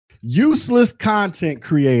Useless content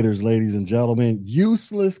creators, ladies and gentlemen.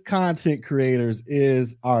 Useless content creators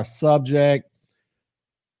is our subject,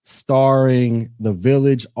 starring the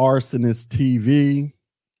Village Arsonist TV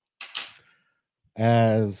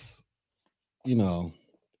as, you know,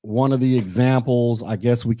 one of the examples I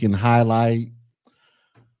guess we can highlight.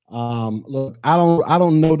 Look, I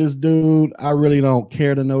don't know this dude. I really don't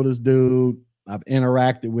care to know this dude. I've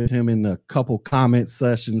interacted with him in a couple comment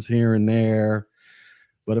sessions here and there.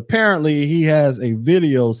 But apparently he has a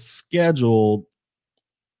video scheduled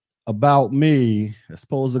about me. It's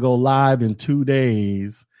supposed to go live in 2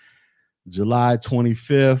 days, July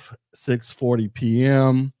 25th, 6:40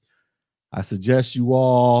 p.m. I suggest you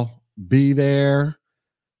all be there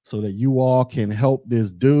so that you all can help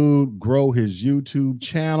this dude grow his YouTube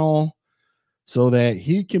channel so that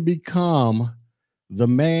he can become the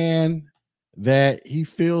man that he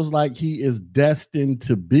feels like he is destined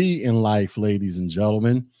to be in life, ladies and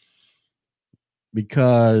gentlemen.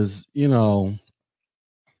 Because, you know,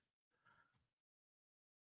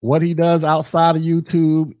 what he does outside of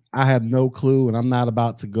YouTube, I have no clue, and I'm not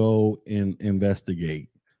about to go and investigate.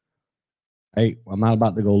 Hey, I'm not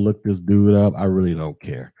about to go look this dude up. I really don't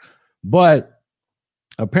care. But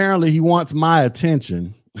apparently he wants my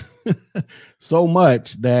attention so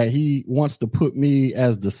much that he wants to put me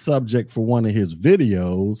as the subject for one of his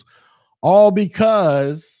videos, all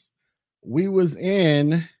because he was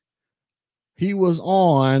on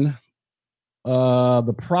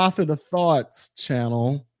the Prophet of Thoughts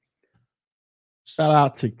channel. Shout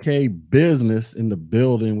out to K Business in the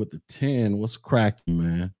building with the 10. What's cracking,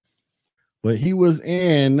 man? But he was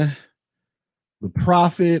in the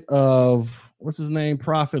Prophet of, what's his name?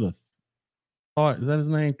 Prophet of Thought. Is that his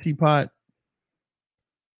name? Teapot?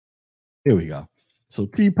 Here we go. So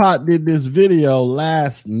Teapot did this video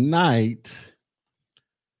last night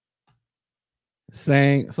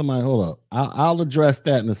saying, somebody hold up. I'll address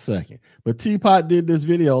that in a second. But Teapot did this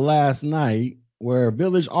video last night where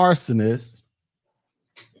Village Arsonist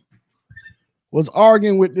was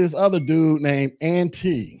arguing with this other dude named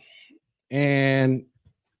Auntie. And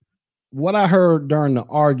what I heard during the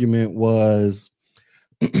argument was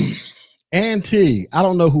Auntie, I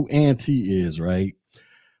don't know who Auntie is, right?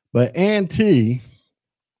 But Auntie,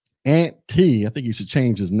 I think you should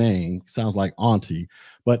change his name. Sounds like Auntie.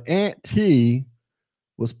 But Auntie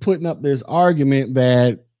was putting up this argument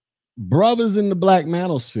that brothers in the black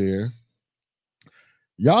manosphere,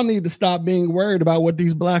 y'all need to stop being worried about what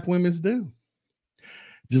these black women do.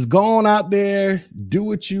 Just go on out there, do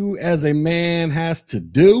what you as a man has to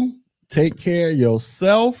do. Take care of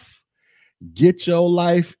yourself. Get your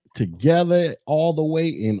life together all the way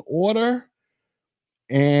in order.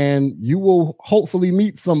 And you will hopefully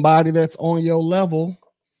meet somebody that's on your level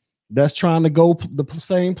that's trying to go the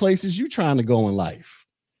same places you're trying to go in life.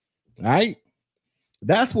 All right?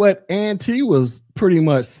 That's what Auntie was pretty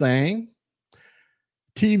much saying.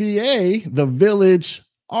 TVA, the Village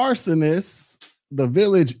Arsonist, the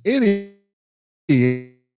Village Idiot,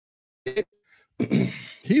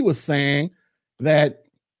 he was saying that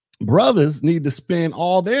brothers need to spend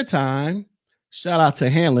all their time. Shout out to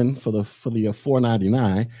Hanlon for the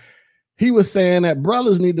 $4.99. He was saying that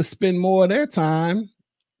brothers need to spend more of their time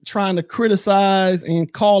trying to criticize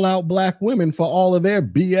and call out black women for all of their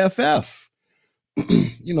BFF,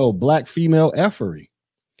 you know, black female effery.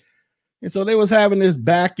 And so they was having this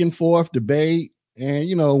back and forth debate. And,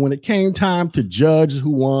 you know, when it came time to judge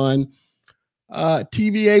who won,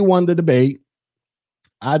 TVA won the debate.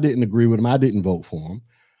 I didn't agree with him. I didn't vote for him.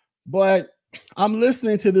 But I'm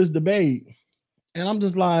listening to this debate, and I'm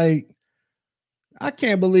just like, I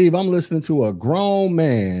can't believe I'm listening to a grown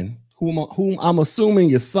man whom I'm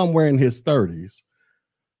assuming is somewhere in his 30s,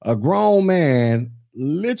 a grown man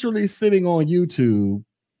literally sitting on YouTube,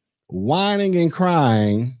 whining and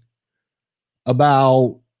crying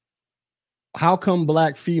about how come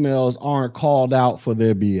black females aren't called out for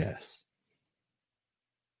their BS.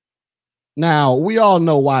 Now, we all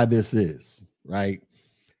know why this is, right?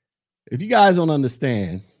 If you guys don't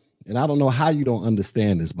understand, and I don't know how you don't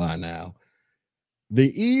understand this by now,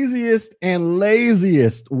 the easiest and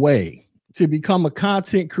laziest way to become a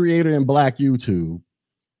content creator in black YouTube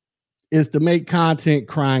is to make content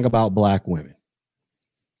crying about black women.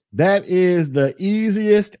 That is the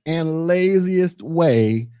easiest and laziest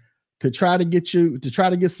way to try to get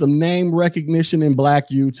some name recognition in black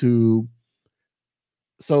YouTube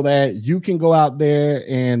so that you can go out there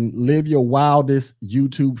and live your wildest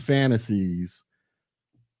YouTube fantasies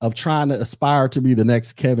of trying to aspire to be the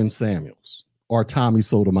next Kevin Samuels or Tommy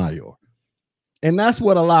Sotomayor. And that's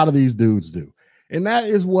what a lot of these dudes do. And that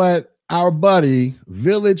is what our buddy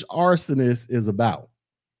Village Arsonist is about.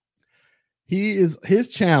 his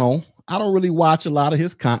channel. I don't really watch a lot of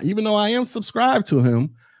his content, even though I am subscribed to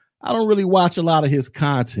him. I don't really watch a lot of his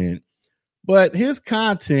content, but his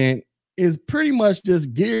content is pretty much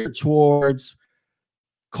just geared towards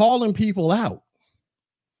calling people out.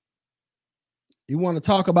 You want to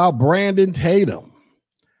talk about Brandon Tatum.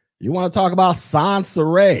 You want to talk about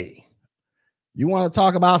Sansaray. You want to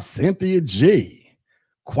talk about Cynthia G,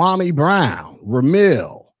 Kwame Brown,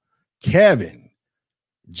 Ramil, Kevin,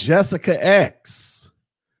 Jessica X.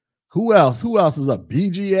 Who else? Who else is up?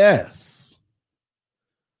 BGS.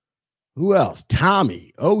 Who else?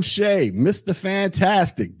 Tommy, O'Shea, Mr.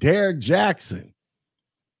 Fantastic, Derek Jackson.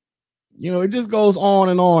 You know, it just goes on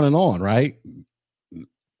and on and on, right?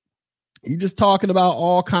 You're just talking about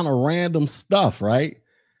all kind of random stuff, right?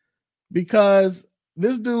 Because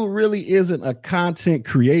this dude really isn't a content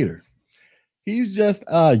creator. He's just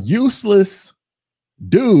a useless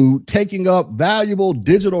dude taking up valuable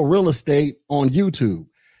digital real estate on YouTube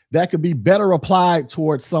that could be better applied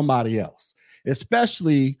towards somebody else,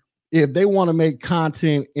 especially if they want to make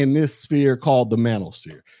content in this sphere called the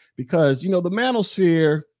Manosphere. Because, you know, the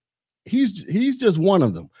Manosphere, he's just one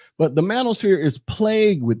of them. But the Manosphere is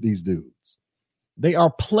plagued with these dudes. They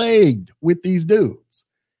are plagued with these dudes.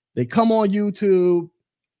 They come on YouTube,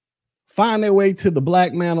 find their way to the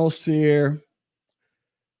Black Manosphere.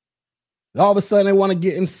 All of a sudden, they want to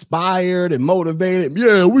get inspired and motivated.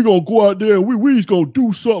 Yeah, we're going to go out there and we just going to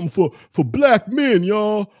do something for black men,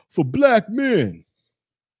 y'all, for black men.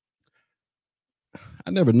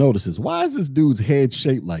 I never noticed this. Why is this dude's head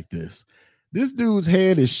shaped like this? This dude's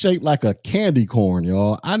head is shaped like a candy corn,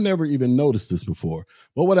 y'all. I never even noticed this before,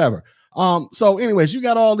 but whatever. So anyways, you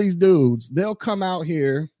got all these dudes. They'll come out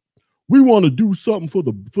here. We want to do something for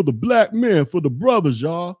the black men, for the brothers,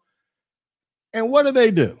 y'all. And what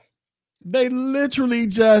do? They literally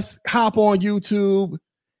just hop on YouTube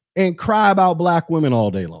and cry about black women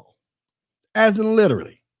all day long. As in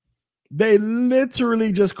literally. They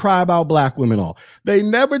literally just cry about black women all. They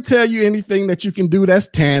never tell you anything that you can do that's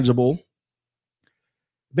tangible.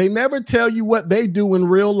 They never tell you what they do in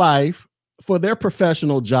real life for their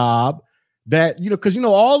professional job that, you know, because, you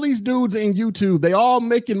know, all these dudes in YouTube, they all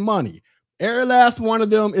making money. Every last one of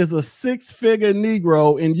them is a 6-figure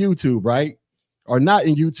Negro in YouTube, right? Or not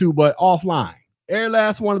in YouTube, but offline. Every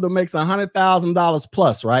last one of them makes $100,000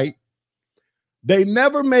 plus, right? They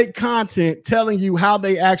never make content telling you how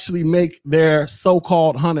they actually make their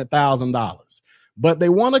so-called $100,000. But they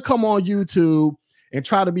want to come on YouTube and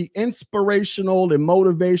try to be inspirational and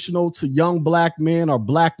motivational to young black men or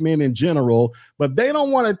black men in general. But they don't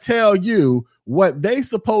want to tell you what they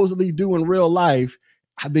supposedly do in real life,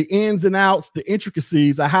 the ins and outs, the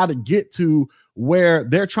intricacies of how to get to where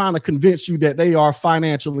they're trying to convince you that they are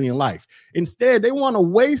financially in life. Instead, they want to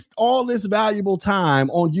waste all this valuable time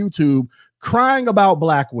on YouTube crying about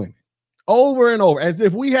black women over and over, as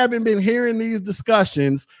if we haven't been hearing these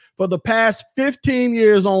discussions for the past 15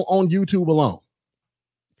 years on YouTube alone.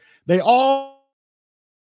 They all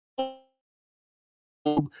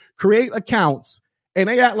create accounts and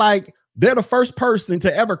they act like they're the first person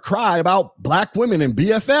to ever cry about black women in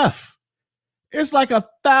BFF. It's like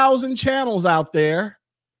 1,000 channels out there,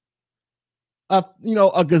 a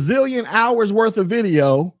gazillion hours worth of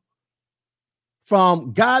video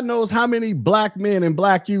from God knows how many black men in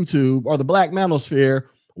black YouTube or the Black Manosphere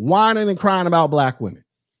whining and crying about black women.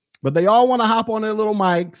 But they all want to hop on their little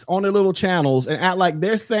mics, on their little channels and act like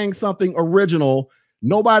they're saying something original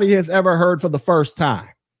nobody has ever heard for the first time.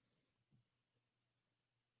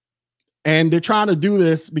 And they're trying to do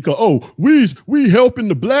this because, we helping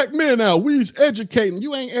the black men out. We's educating.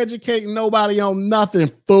 You ain't educating nobody on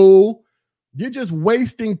nothing, fool. You're just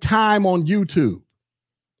wasting time on YouTube.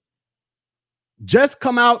 Just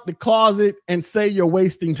come out the closet and say you're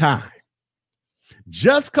wasting time.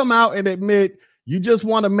 Just come out and admit you just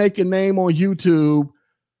want to make a name on YouTube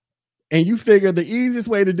and you figure the easiest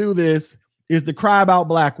way to do this is to cry about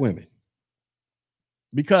black women.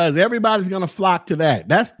 Because everybody's going to flock to that.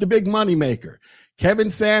 That's the big money maker. Kevin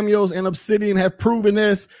Samuels and Obsidian have proven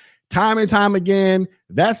this time and time again.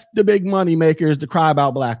 That's the big money maker, is to cry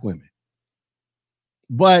about black women.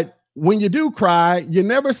 But when you do cry, you're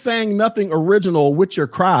never saying nothing original with your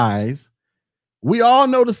cries. We all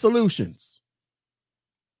know the solutions.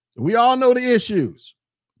 We all know the issues.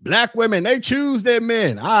 Black women, they choose their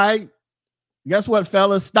men. All right. Guess what,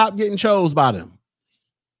 fellas? Stop getting chose by them.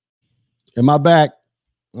 Am I back?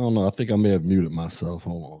 I don't know. I think I may have muted myself.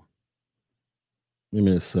 Hold on. Give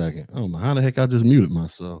me a second. I don't know how the heck I just muted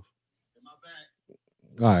myself. Am I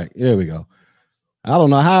back? All right. Here we go. I don't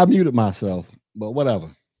know how I muted myself, but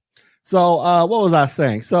whatever. So what was I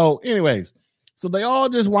saying? So anyways, So they all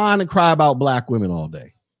just whine and cry about black women all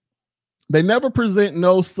day. They never present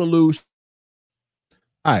no solution.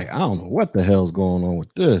 I don't know what the hell's going on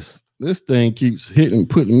with this. This thing keeps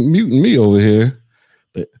muting me over here.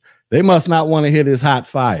 They must not want to hit this hot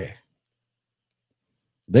fire.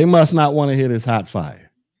 They must not want to hit this hot fire.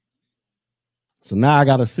 So now I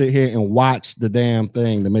got to sit here and watch the damn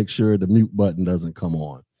thing to make sure the mute button doesn't come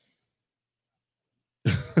on.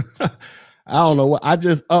 I don't know what. I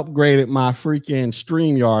just upgraded my freaking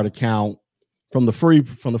StreamYard account from the free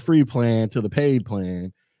plan to the paid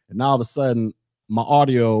plan, and now all of a sudden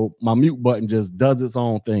my mute button just does its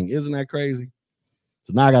own thing. Isn't that crazy?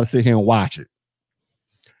 So now I got to sit here and watch it.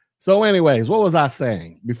 So, anyways, what was I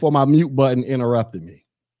saying before my mute button interrupted me?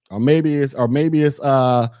 Or maybe it's Cornhead,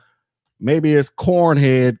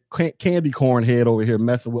 Candy Cornhead over here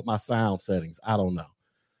messing with my sound settings. I don't know.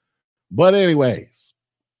 But anyways,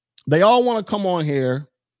 they all want to come on here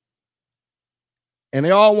and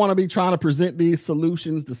they all want to be trying to present these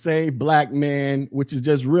solutions to save black men, which is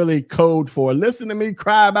just really code for listen to me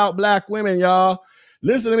cry about black women, y'all.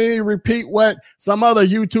 Listen to me repeat what some other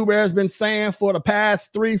YouTuber has been saying for the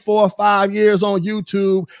past 3, 4, 5 years on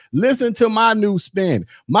YouTube. Listen to my new spin.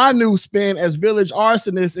 My new spin as Village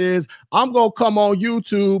Arsonist is I'm going to come on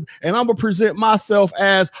YouTube and I'm going to present myself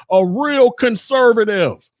as a real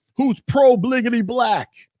conservative who's pro-bliggity black.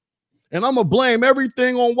 And I'm going to blame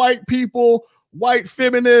everything on white people, white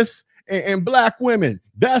feminists, and black women.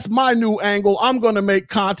 That's my new angle I'm going to make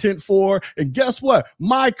content for. And guess what?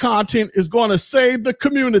 My content is going to save the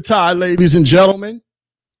community, ladies and gentlemen.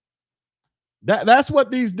 That's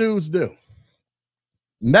what these dudes do.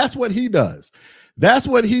 And that's what he does. That's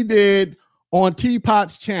what he did on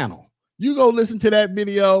Teapot's channel. You go listen to that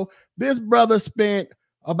video. This brother spent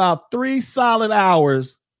about 3 solid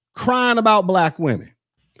hours crying about black women.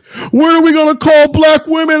 When are we going to call black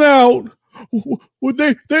women out? Well,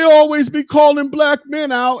 they always be calling black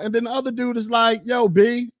men out, and then the other dude is like, yo,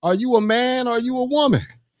 B, are you a man or are you a woman?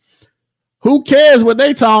 Who cares what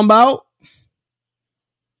they talking about?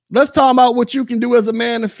 Let's talk about what you can do as a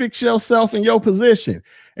man to fix yourself in your position.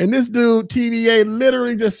 And this dude, TVA,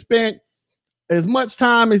 literally just spent as much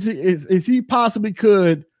time as he possibly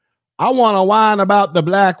could. I want to whine about the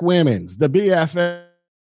black women's, the BFF.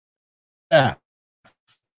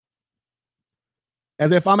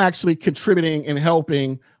 As if I'm actually contributing and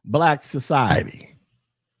helping black society.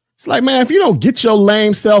 It's like, man, if you don't get your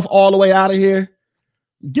lame self all the way out of here,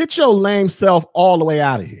 get your lame self all the way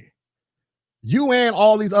out of here. You and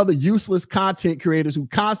all these other useless content creators who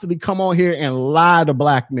constantly come on here and lie to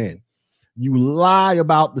black men. You lie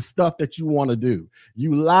about the stuff that you want to do.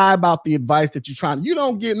 You lie about the advice that you're trying. You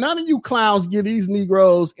don't get, none of you clowns give these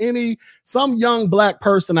Negroes some young black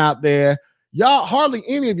person out there. Y'all, hardly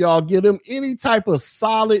any of y'all give them any type of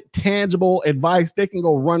solid, tangible advice they can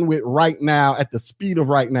go run with right now at the speed of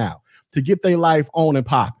right now to get their life on and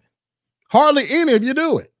popping. Hardly any of you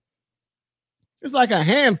do it. It's like a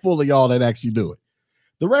handful of y'all that actually do it.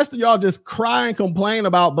 The rest of y'all just cry and complain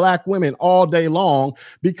about black women all day long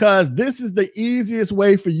because this is the easiest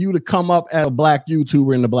way for you to come up as a black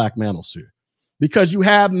YouTuber in the black manosphere. Because you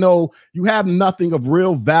have nothing of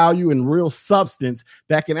real value and real substance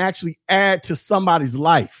that can actually add to somebody's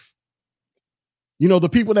life. You know, the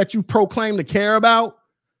people that you proclaim to care about,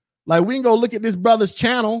 like we can go look at this brother's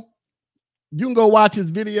channel. You can go watch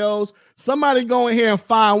his videos. Somebody go in here and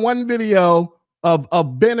find one video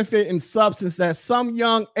of benefit and substance that some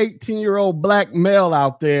young 18-year-old black male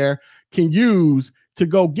out there can use to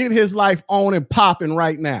go get his life on and popping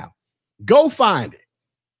right now. Go find it.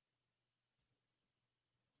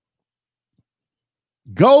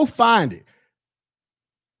 Go find it.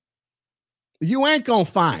 You ain't going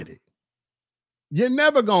to find it. You're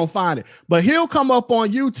never going to find it. But he'll come up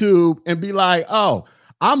on YouTube and be like, oh,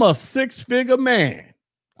 I'm a 6-figure man.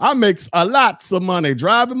 I make a lots of money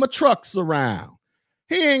driving my trucks around.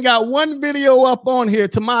 He ain't got one video up on here,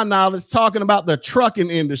 to my knowledge, talking about the trucking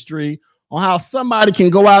industry, on how somebody can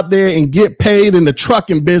go out there and get paid in the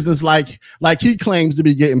trucking business like he claims to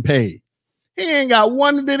be getting paid. He ain't got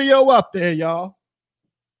one video up there, y'all.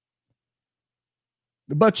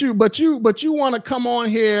 But you want to come on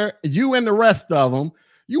here, you and the rest of them,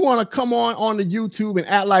 you want to come on the YouTube and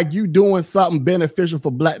act like you doing something beneficial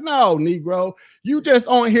for black. No, Negro, you just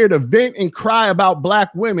on here to vent and cry about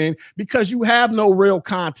black women because you have no real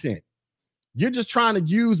content. You're just trying to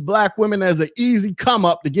use black women as an easy come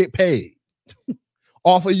up to get paid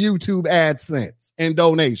off of YouTube AdSense and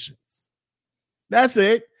donations. That's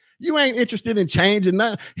it. You ain't interested in changing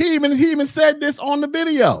nothing. He even said this on the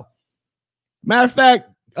video. Matter of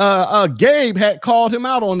fact, Gabe had called him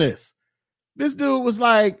out on this. This dude was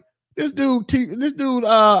like, This dude,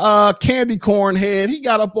 candy corn head, he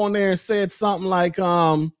got up on there and said something like,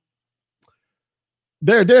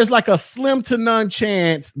 there's like a slim to none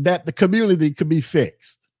chance that the community could be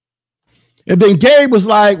fixed. And then Gabe was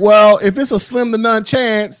like, well, if it's a slim to none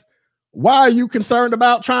chance, why are you concerned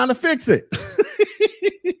about trying to fix it?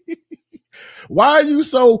 Why are you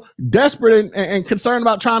so desperate and concerned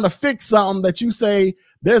about trying to fix something that you say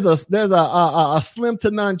there's a slim to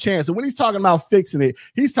none chance? And when he's talking about fixing it,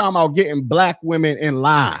 he's talking about getting black women in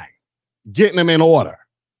line, getting them in order.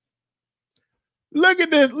 Look at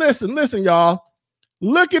this. Listen, y'all.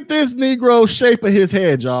 Look at this Negro's shape of his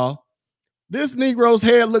head, y'all. This Negro's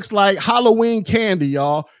head looks like Halloween candy,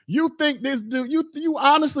 y'all. You think this dude, you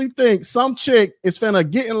honestly think some chick is finna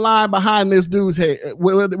get in line behind this dude's head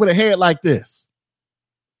with a head like this?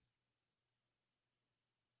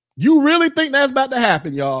 You really think that's about to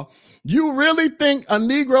happen, y'all? You really think a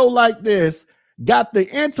Negro like this got the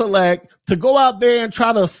intellect to go out there and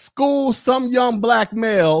try to school some young black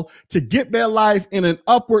male to get their life in an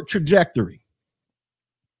upward trajectory?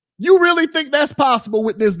 You really think that's possible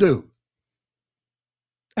with this dude?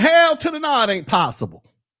 Hell to the no, it ain't possible.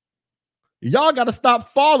 Y'all got to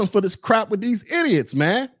stop falling for this crap with these idiots,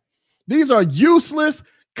 man. These are useless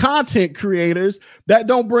content creators that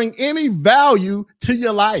don't bring any value to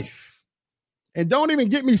your life. And don't even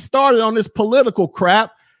get me started on this political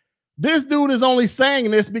crap. This dude is only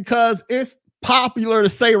saying this because it's popular to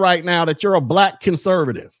say right now that you're a black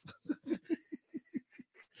conservative.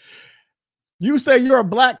 You say you're a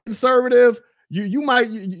black conservative, you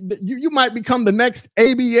might become the next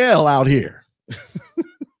ABL out here.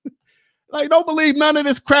 Like, don't believe none of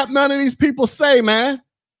this crap none of these people say, man.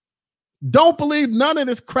 Don't believe none of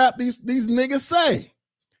this crap these niggas say.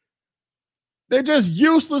 They're just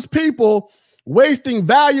useless people wasting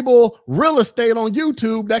valuable real estate on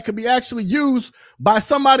YouTube that could be actually used by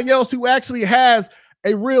somebody else who actually has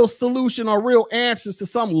a real solution or real answers to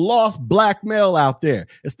some lost black male out there,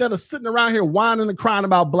 instead of sitting around here whining and crying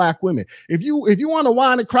about black women. If you want to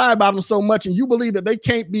whine and cry about them so much and you believe that they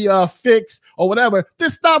can't be fixed or whatever,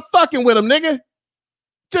 just stop fucking with them, nigga.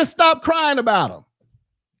 Just stop crying about them.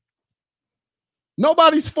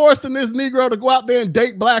 Nobody's forcing this Negro to go out there and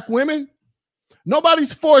date black women.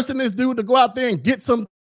 Nobody's forcing this dude to go out there and get some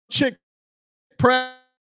chick pregnant.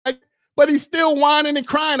 But he's still whining and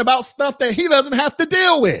crying about stuff that he doesn't have to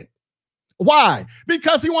deal with. Why?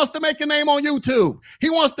 Because he wants to make a name on YouTube. He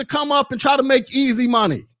wants to come up and try to make easy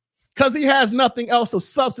money because he has nothing else of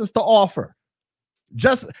substance to offer.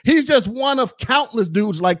 He's just one of countless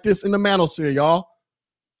dudes like this in the Manosphere, y'all.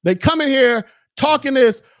 They come in here talking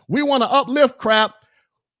this, we want to uplift crap.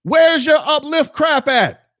 Where's your uplift crap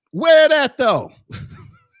at? Where that though?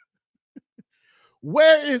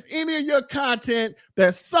 Where is any of your content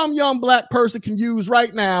that some young black person can use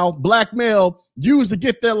right now, black male, use to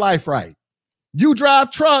get their life right? You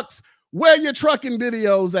drive trucks, where your trucking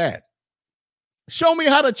videos at? Show me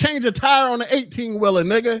how to change a tire on an 18-wheeler,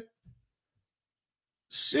 nigga.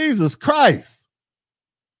 Jesus Christ.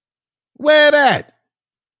 Where that?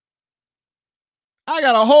 I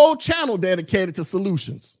got a whole channel dedicated to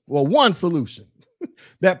solutions. Well, one solution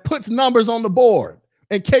that puts numbers on the board.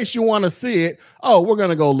 In case you want to see it, we're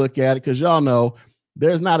gonna go look at it because y'all know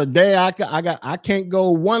there's not a day I can't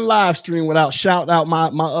go one live stream without shouting out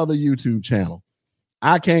my other YouTube channel.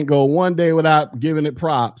 I can't go one day without giving it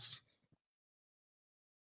props.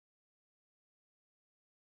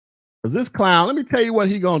 Because this clown, let me tell you what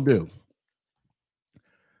he gonna do.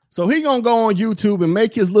 So he gonna go on YouTube and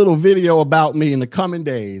make his little video about me in the coming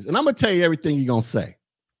days, and I'm gonna tell you everything he gonna say.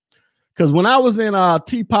 Because when I was in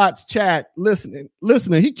Teapot's chat listening,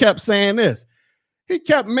 he kept saying this. He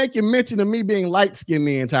kept making mention of me being light-skinned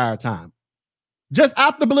the entire time. Just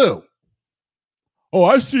out the blue. Oh,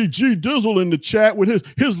 I see G Dizzle in the chat with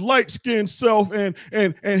his light-skinned self and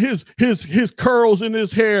his curls in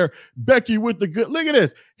his hair. Becky with the good. Look at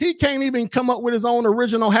this. He can't even come up with his own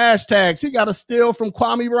original hashtags. He got to steal from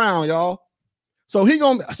Kwame Brown, y'all. So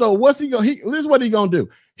this is what he gonna do.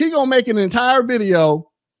 He gonna make an entire video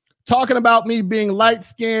talking about me being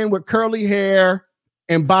light-skinned with curly hair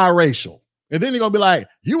and biracial. And then he's going to be like,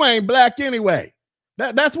 you ain't black anyway.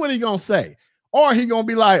 That's what he's going to say. Or he's going to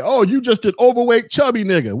be like, oh, you just an overweight, chubby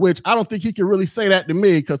nigga, which I don't think he can really say that to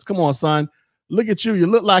me because, come on, son, look at you. You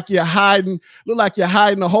look like you're hiding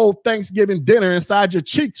the whole Thanksgiving dinner inside your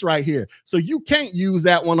cheeks right here. So you can't use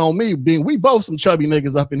that one on me, being we both some chubby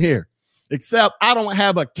niggas up in here, except I don't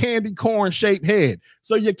have a candy corn-shaped head.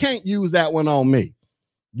 So you can't use that one on me.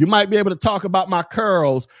 You might be able to talk about my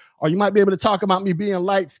curls, or you might be able to talk about me being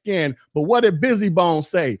light-skinned. But what did Busy Bone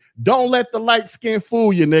say? Don't let the light skin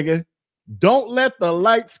fool you, nigga. Don't let the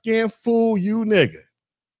light skin fool you, nigga.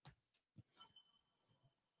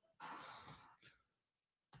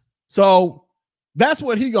 So that's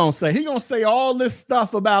what he gonna say. He gonna say all this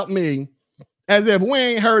stuff about me as if we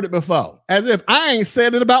ain't heard it before, as if I ain't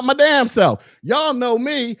said it about my damn self. Y'all know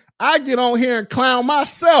me. I get on here and clown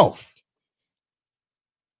myself.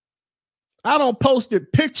 I don't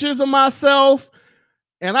posted pictures of myself,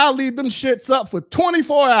 and I leave them shits up for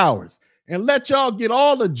 24 hours and let y'all get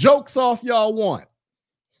all the jokes off y'all want.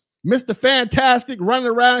 Mr. Fantastic running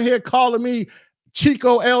around here calling me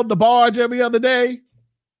Chico El DeBarge every other day.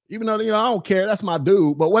 Even though, you know, I don't care. That's my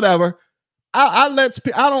dude, but whatever. I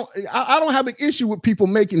don't have an issue with people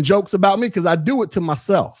making jokes about me because I do it to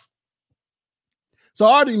myself. So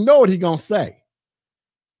I already know what he gonna say.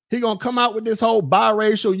 He gonna come out with this whole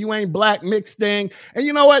biracial, you ain't black mixed thing. And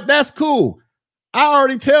you know what? That's cool. I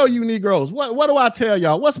already tell you Negroes. What do I tell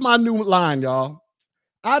y'all? What's my new line, y'all?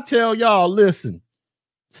 I tell y'all, listen,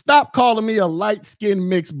 stop calling me a light-skinned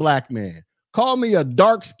mixed black man. Call me a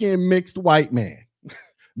dark-skinned mixed white man.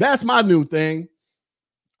 That's my new thing.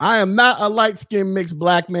 I am not a light-skinned mixed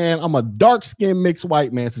black man. I'm a dark-skinned mixed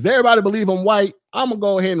white man. Since everybody believe I'm white, I'm going to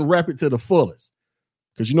go ahead and rep it to the fullest.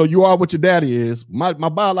 Because you know you are what your daddy is. My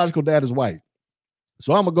biological dad is white.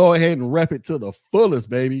 So I'm going to go ahead and rep it to the fullest,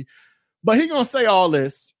 baby. But he going to say all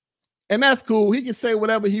this, and that's cool. He can say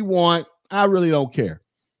whatever he want. I really don't care.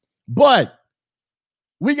 But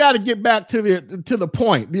we got to get back to the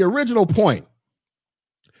point, the original point.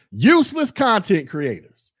 Useless content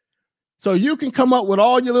creators. So you can come up with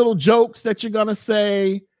all your little jokes that you're going to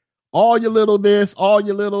say, all your little this, all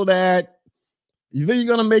your little that. Then you're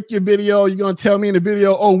going to make your video. You're going to tell me in the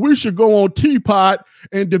video, oh, we should go on Teapot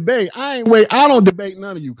and debate. I don't debate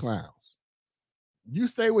none of you clowns. You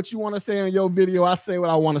say what you want to say on your video. I say what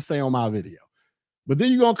I want to say on my video. But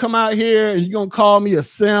then you're going to come out here and you're going to call me a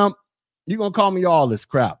simp. You're going to call me all this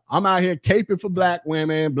crap. I'm out here caping for black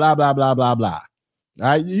women, blah, blah, blah, blah, blah. All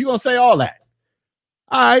right, you're going to say all that.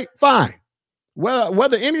 All right, fine. Well,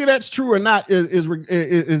 whether any of that's true or not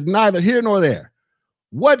is neither here nor there.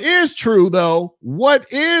 What is true, though,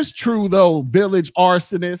 village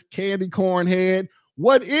arsonist, candy corn head,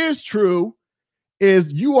 what is true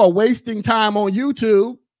is you are wasting time on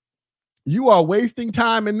YouTube. You are wasting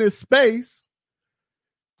time in this space.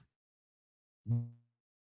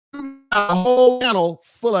 A whole channel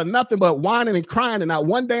full of nothing but whining and crying and not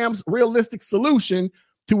one damn realistic solution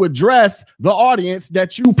to address the audience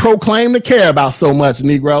that you proclaim to care about so much,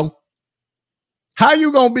 Negro. How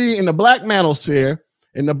you gonna be in the black manosphere?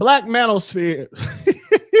 In the black manosphere,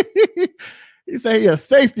 he say he a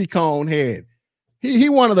safety cone head. He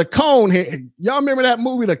one of the cone heads. Y'all remember that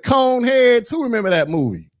movie, The Cone Heads? Who remember that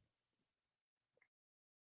movie?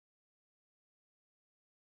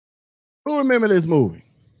 Who remember this movie?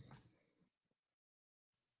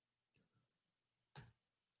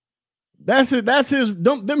 That's it. That's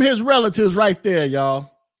them his relatives right there,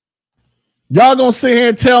 y'all. Y'all gonna sit here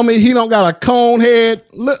and tell me he don't got a cone head?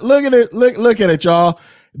 Look at it. Look at it, y'all.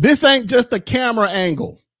 This ain't just a camera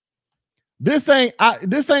angle. This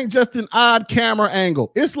ain't just an odd camera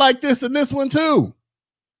angle. It's like this in this one too.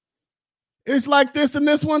 It's like this in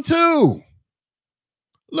this one too.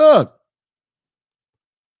 Look.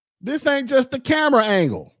 This ain't just a camera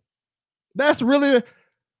angle. This really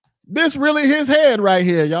his head right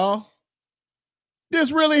here, y'all.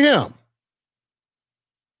 This really him.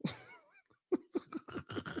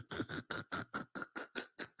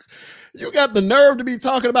 You got the nerve to be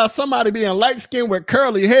talking about somebody being light-skinned with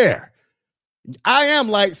curly hair. I am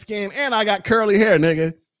light-skinned and I got curly hair,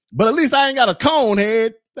 nigga. But at least I ain't got a cone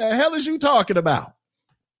head. The hell is you talking about?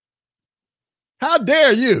 How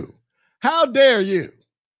dare you? How dare you?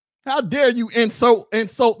 How dare you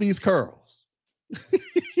insult these curls?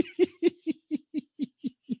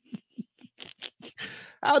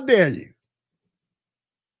 How dare you?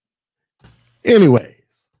 Anyways,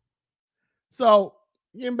 so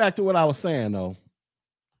getting back to what I was saying though.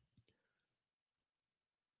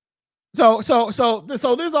 So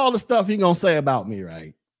this all the stuff he gonna say about me,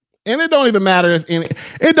 right? And it don't even matter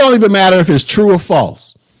if it's true or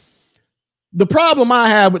false. The problem I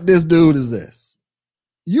have with this dude is this: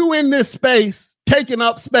 you in this space taking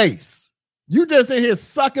up space. You just in here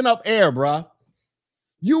sucking up air, bruh.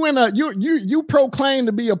 You proclaim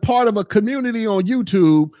to be a part of a community on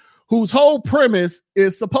YouTube whose whole premise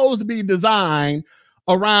is supposed to be designed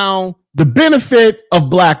around the benefit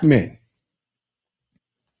of black men.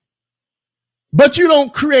 But you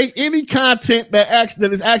don't create any content that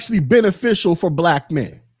is actually beneficial for black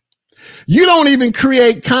men. You don't even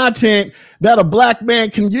create content that a black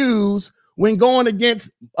man can use when going against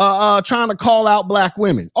trying to call out black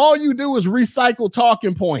women. All you do is recycle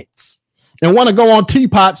talking points and want to go on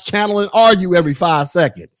Teapot's channel and argue every 5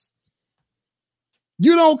 seconds.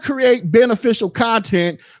 You don't create beneficial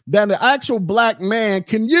content that the actual black man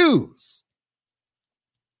can use.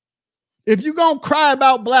 If you're going to cry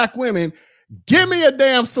about black women, give me a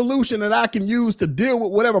damn solution that I can use to deal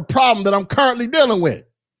with whatever problem that I'm currently dealing with.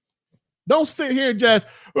 Don't sit here and just,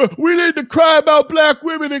 we need to cry about black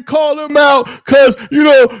women and call them out because, you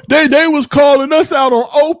know, they was calling us out on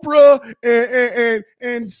Oprah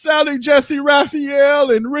and Sally Jesse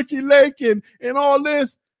Raphael and Ricky Lake and all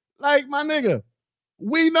this. Like, my nigga,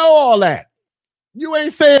 we know all that. You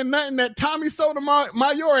ain't saying nothing that Tommy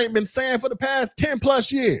Sotomayor ain't been saying for the past 10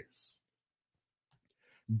 plus years.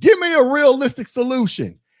 Give me a realistic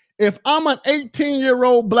solution. If I'm an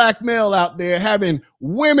 18-year-old black male out there having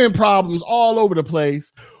women problems all over the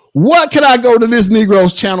place, what can I go to this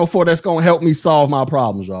Negro's channel for that's going to help me solve my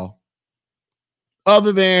problems, y'all?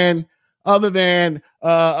 Other than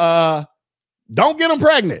don't get them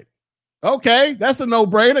pregnant. Okay, that's a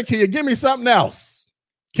no-brainer. Can you give me something else?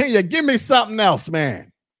 Can you give me something else,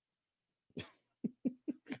 man?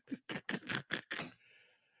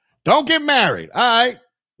 Don't get married. All right.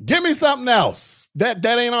 Give me something else that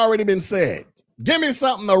ain't already been said. Give me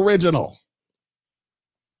something original.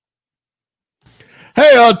 Hey,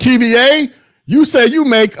 TVA, you say you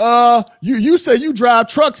make you say you drive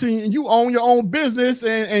trucks and you own your own business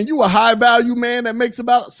and you a high value man that makes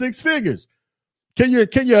about 6 figures. Can you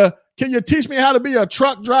teach me how to be a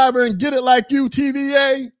truck driver and get it like you,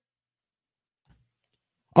 TVA?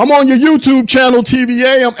 I'm on your YouTube channel,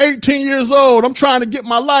 TVA. I'm 18 years old. I'm trying to get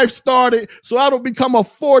my life started so I don't become a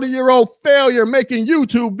 40-year-old failure making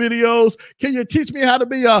YouTube videos. Can you teach me how to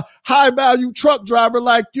be a high-value truck driver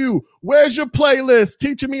like you? Where's your playlist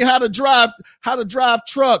teaching me how to drive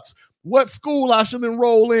trucks? What school I should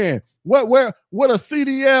enroll in? What a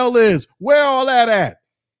CDL is? Where all that at?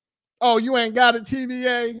 Oh, you ain't got it,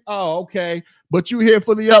 TVA? Oh, okay. But you here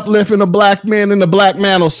for the uplifting of black men in the black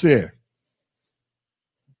manosphere.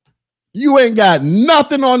 You ain't got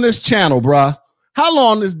nothing on this channel, bruh. How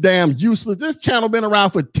long this damn useless? This channel been around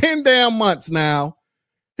for 10 damn months now.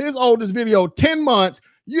 His oldest video, 10 months.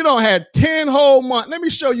 You don't have 10 whole months. Let me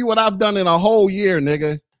show you what I've done in a whole year,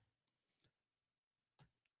 nigga.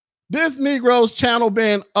 This Negro's channel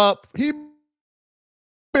been up. He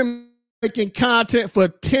been making content for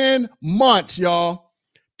 10 months, y'all.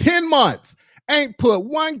 10 months. Ain't put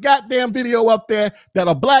one goddamn video up there that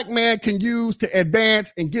a black man can use to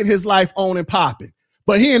advance and get his life on and popping.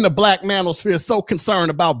 But he in the black manosphere is so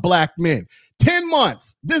concerned about black men. 10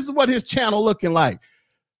 months. This is what his channel looking like.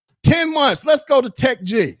 10 months. Let's go to Tech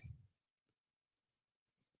G.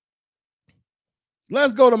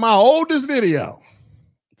 Let's go to my oldest video.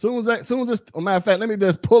 Soon as this, matter of fact, let me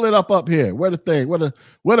just pull it up here. Where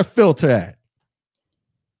the filter at?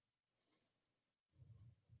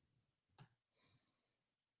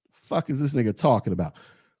 Fuck is this nigga talking about?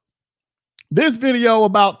 This video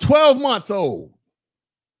about 12 months old.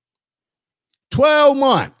 12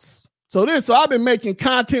 months. So I've been making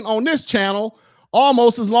content on this channel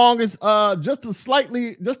almost as long as just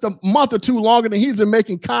a month or two longer than he's been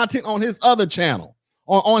making content on his other channel,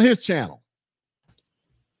 on his channel.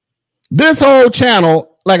 This whole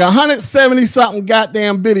channel, like 170 something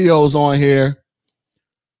goddamn videos on here.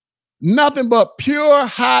 Nothing but pure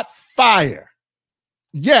hot fire.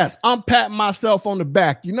 Yes, I'm patting myself on the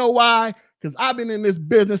back. You know why? Because I've been in this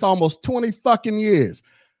business almost 20 fucking years.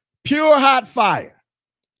 Pure hot fire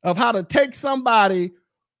of how to take somebody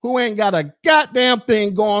who ain't got a goddamn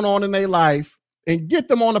thing going on in their life and get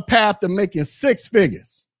them on the path to making 6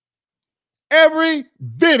 figures. Every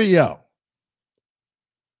video.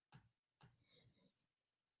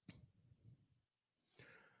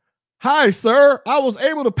 Hi, sir. I was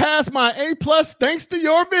able to pass my A+ thanks to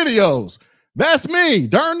your videos. That's me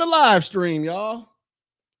during the live stream, y'all.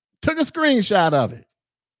 Took a screenshot of it.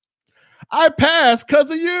 I passed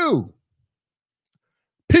because of you.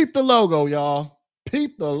 Peep the logo, y'all.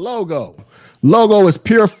 Peep the logo. Logo is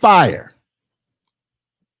pure fire.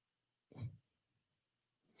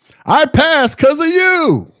 I passed because of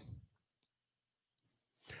you.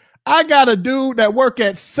 I got a dude that work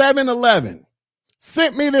at 7-Eleven.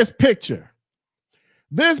 Sent me this picture.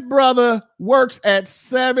 This brother works at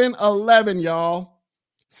 7-Eleven, y'all.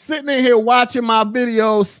 Sitting in here watching my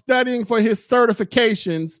videos, studying for his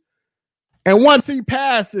certifications. And once he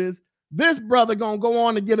passes, this brother gonna go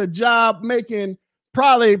on to get a job making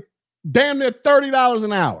probably damn near $30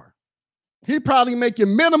 an hour. He probably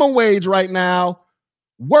making minimum wage right now,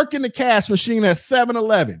 working the cash machine at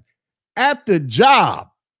 7-Eleven. At the job,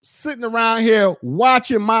 sitting around here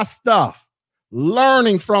watching my stuff,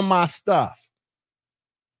 learning from my stuff.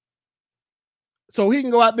 So he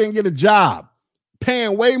can go out there and get a job,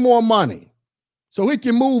 paying way more money. So he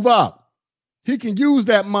can move up. He can use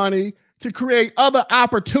that money to create other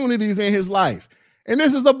opportunities in his life. And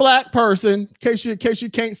this is a black person, in case you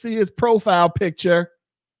can't see his profile picture.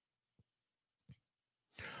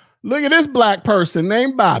 Look at this black person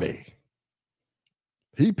named Bobby.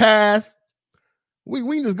 He passed. We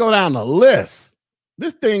can just go down the list.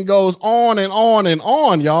 This thing goes on and on and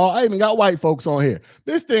on, y'all. I even got white folks on here.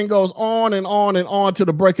 This thing goes on and on and on to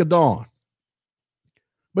the break of dawn.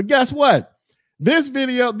 But guess what? This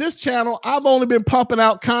video, this channel, I've only been pumping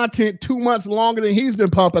out content 2 months longer than he's been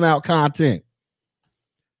pumping out content.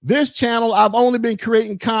 This channel, I've only been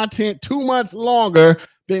creating content 2 months longer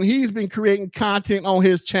than he's been creating content on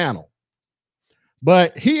his channel.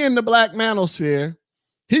 But he in the black manosphere,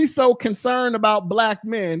 he's so concerned about black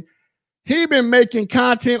men. He been making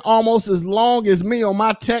content almost as long as me on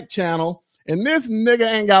my tech channel. And this nigga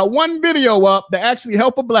ain't got one video up to actually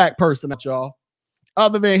help a black person, y'all.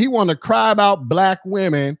 Other than he want to cry about black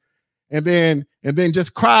women and then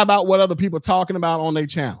just cry about what other people talking about on their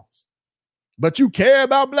channels. But you care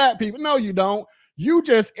about black people? No, you don't. You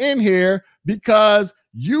just in here because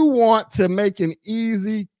you want to make an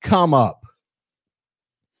easy come up.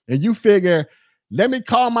 And you figure, let me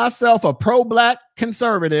call myself a pro-black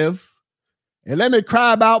conservative and let me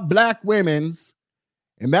cry about black women's,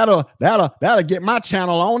 and that'll get my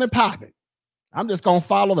channel on and popping. I'm just going to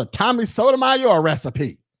follow the Tommy Sotomayor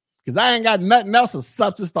recipe because I ain't got nothing else of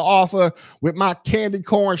substance to offer with my candy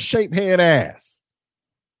corn shaped head ass.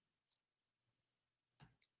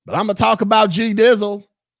 But I'm going to talk about G Dizzle.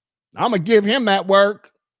 I'm going to give him that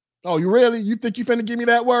work. Oh, you really? You think you finna give me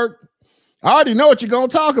that work? I already know what you're going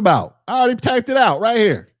to talk about. I already typed it out right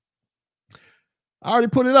here. I already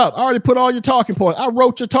put it up. I already put all your talking points. I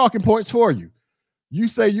wrote your talking points for you. You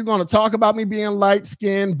say you're going to talk about me being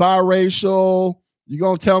light-skinned, biracial. You're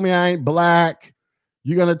going to tell me I ain't black.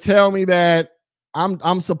 You're going to tell me that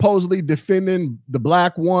I'm supposedly defending the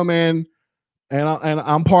black woman and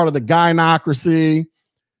I'm part of the gynocracy.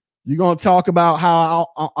 You're going to talk about how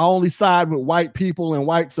I only side with white people and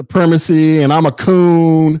white supremacy and I'm a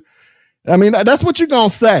coon. I mean, that's what you're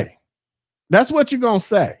going to say. That's what you're going to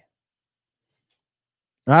say.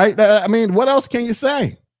 All right? I mean, what else can you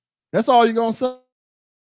say? That's all you're going to say.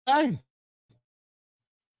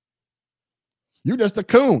 You just a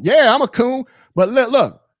coon. Yeah, I'm a coon. But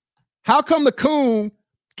look, how come the coon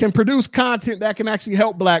can produce content that can actually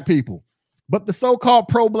help black people, but the so-called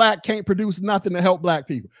pro-black can't produce nothing to help black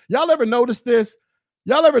people? Y'all ever notice this?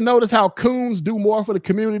 Y'all ever notice how coons do more for the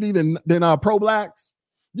community than pro-blacks?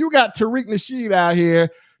 You got Tariq Nasheed out here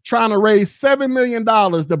trying to raise $7 million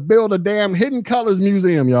to build a damn Hidden Colors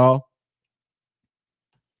museum, y'all.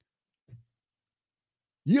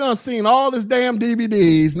 You done seen all this damn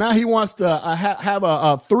DVDs. Now he wants to have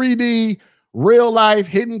a 3D real life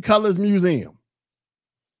Hidden Colors museum.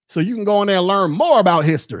 So you can go in there and learn more about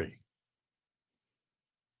history.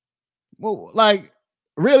 Well, like,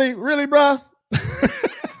 really, bro?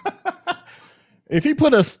 If he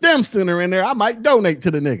put a STEM center in there, I might donate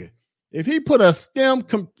to the nigga. If he put a STEM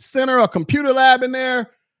center, a computer lab in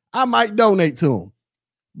there, I might donate to him.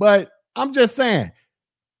 But I'm just saying,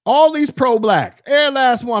 all these pro-blacks, every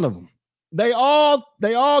last one of them, they all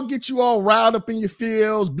get you all riled up in your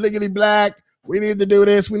feels, bliggity black. We need to do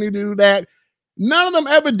this. We need to do that. None of them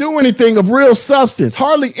ever do anything of real substance.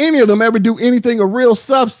 Hardly any of them ever do anything of real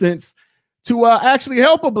substance to actually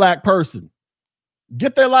help a black person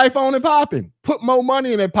get their life on and popping, put more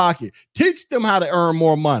money in their pocket, teach them how to earn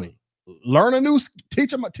more money, learn a new,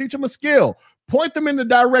 teach them a skill, point them in the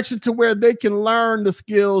direction to where they can learn the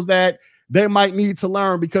skills that they might need to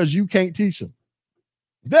learn because you can't teach them.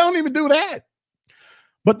 They don't even do that.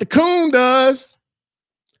 But the coon does.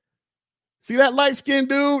 See that light-skinned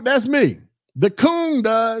dude? That's me. The coon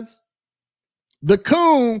does. The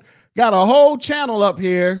coon got a whole channel up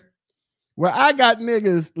here where I got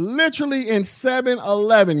niggas literally in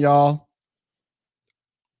 7-Eleven, y'all.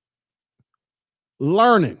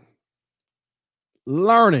 Learning.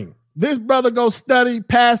 This brother go study,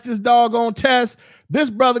 pass this doggone test. This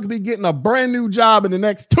brother could be getting a brand new job in the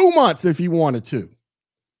next 2 months if he wanted to.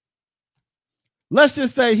 Let's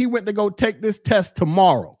just say he went to go take this test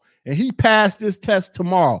tomorrow and he passed this test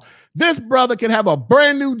tomorrow. This brother can have a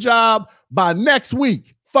brand new job by next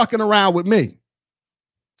week fucking around with me.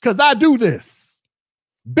 Because I do this.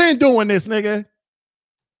 Been doing this, nigga.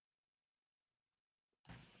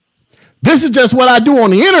 This is just what I do on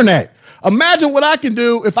the internet. Imagine what I can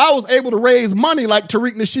do if I was able to raise money like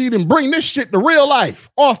Tariq Nasheed and bring this shit to real life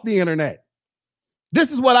off the internet.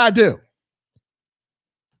 This is what I do.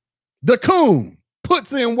 The Coon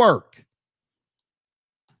puts in work.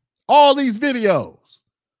 All these videos.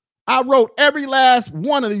 I wrote every last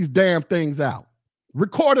one of these damn things out.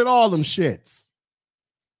 Recorded all them shits.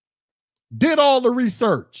 Did all the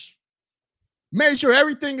research. Made sure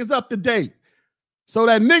everything is up to date. So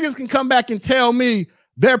that niggas can come back and tell me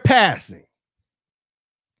they're passing.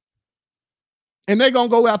 And they're going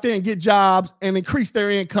to go out there and get jobs and increase their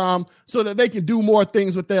income so that they can do more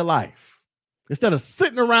things with their life. Instead of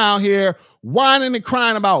sitting around here whining and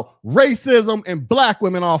crying about racism and black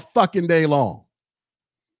women all fucking day long.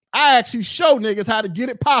 I actually show niggas how to get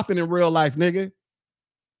it popping in real life, nigga.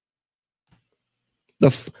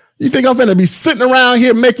 You think I'm gonna be sitting around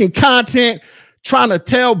here making content trying to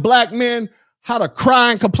tell black men how to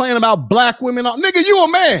cry and complain about black women? Nigga, you a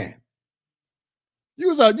man.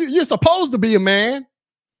 You're supposed to be a man.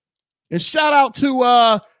 And shout out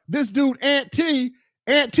to this dude, Aunt T.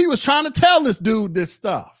 Aunt T was trying to tell this dude this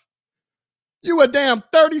stuff. You a damn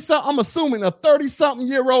 30-something, I'm assuming a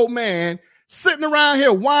 30-something-year-old man sitting around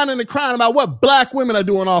here whining and crying about what black women are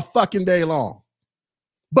doing all fucking day long.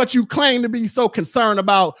 But you claim to be so concerned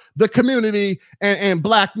about the community and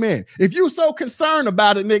black men. If you so concerned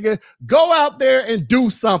about it, nigga, go out there and do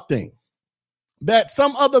something that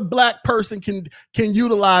some other black person can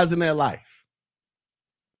utilize in their life.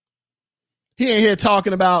 He ain't here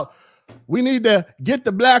talking about we need to get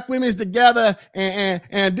the black women together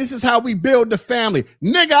and this is how we build the family.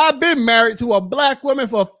 Nigga, I've been married to a black woman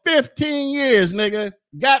for 15 years, nigga.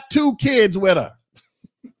 Got 2 kids with her.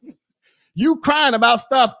 You crying about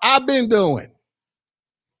stuff I've been doing.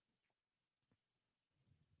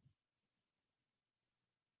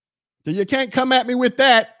 So you can't come at me with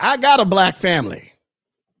that. I got a black family.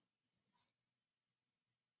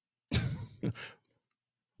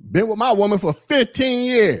 Been with my woman for 15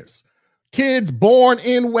 years. Kids born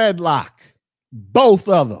in wedlock. Both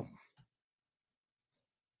of them.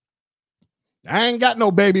 I ain't got no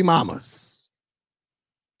baby mamas.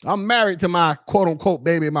 I'm married to my quote unquote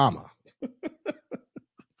baby mama.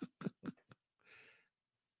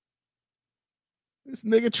 This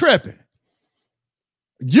nigga tripping.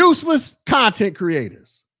 Useless content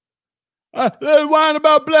creators. They're whining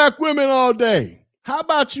about black women all day. How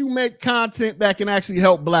about you make content that can actually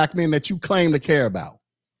help black men that you claim to care about?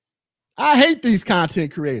 I hate these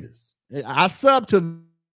content creators. I sub to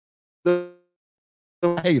the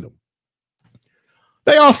I hate them.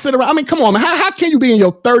 They all sit around. I mean, come on, man. How can you be in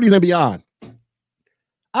your 30s and beyond?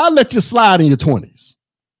 I'll let you slide in your 20s.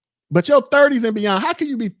 But your 30s and beyond, how can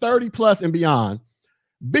you be 30 plus and beyond,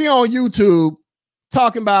 be on YouTube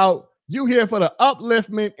talking about you here for the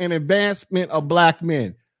upliftment and advancement of black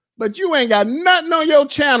men, but you ain't got nothing on your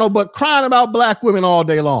channel but crying about black women all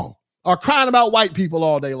day long or crying about white people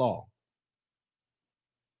all day long?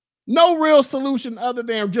 No real solution other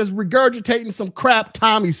than just regurgitating some crap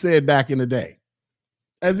Tommy said back in the day.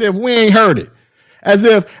 As if we ain't heard it. As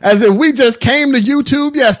if we just came to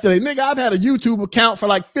YouTube yesterday. Nigga, I've had a YouTube account for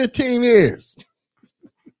like 15 years.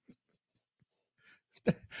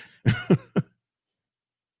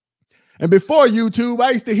 And before YouTube,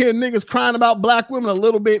 I used to hear niggas crying about black women a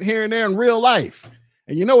little bit here and there in real life.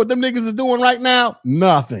 And you know what them niggas is doing right now?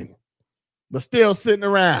 Nothing. But still sitting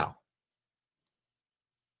around.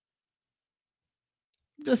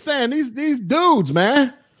 Just saying, these dudes,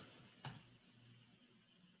 man.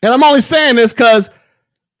 And I'm only saying this because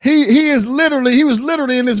he was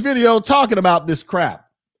literally in this video talking about this crap.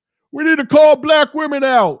 We need to call black women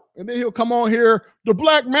out. And then he'll come on here, the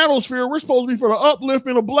black manosphere, we're supposed to be for the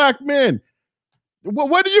upliftment of black men. Well,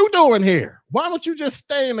 what are you doing here? Why don't you just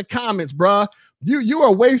stay in the comments, bruh? You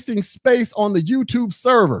are wasting space on the YouTube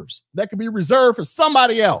servers that could be reserved for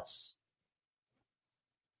somebody else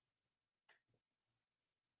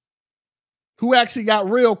who actually got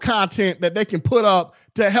real content that they can put up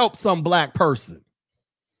to help some black person.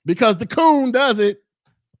 Because the Coon does it.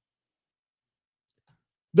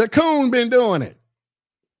 The Coon been doing it.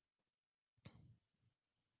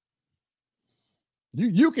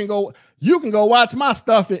 You can go watch my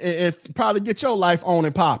stuff and probably get your life on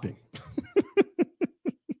and popping.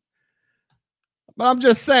 But I'm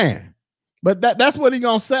just saying. But that's what he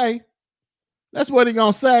gonna say. That's what he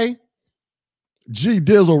gonna say. G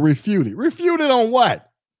Dizzle refuted. Refuted on what?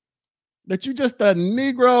 That you just a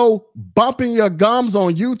Negro bumping your gums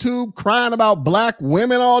on YouTube, crying about black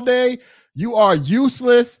women all day. You are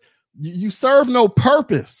useless. You serve no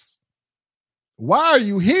purpose. Why are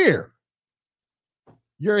you here?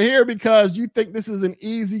 You're here because you think this is an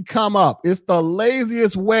easy come up. It's the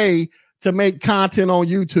laziest way to make content on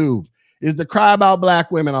YouTube is to cry about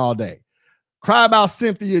black women all day. Cry about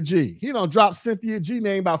Cynthia G. He done dropped Cynthia G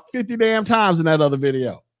name about 50 damn times in that other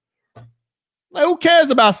video. Like, who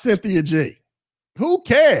cares about Cynthia G? Who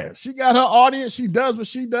cares? She got her audience. She does what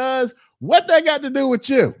she does. What that got to do with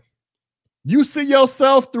you? You see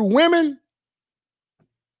yourself through women?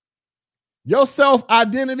 Your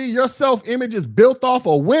self-identity, your self-image is built off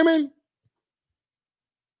of women?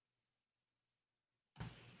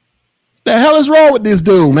 The hell is wrong with this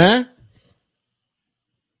dude, man?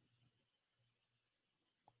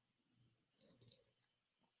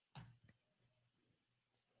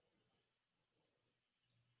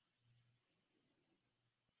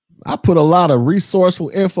 I put a lot of resourceful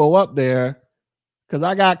info up there because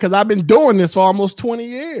I've been doing this for almost 20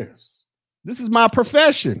 years. This is my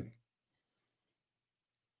profession.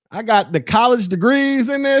 I got the college degrees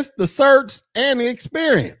in this, the certs, and the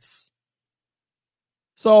experience.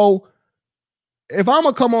 So if I'm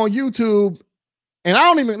gonna come on YouTube, and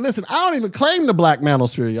I don't even claim the Black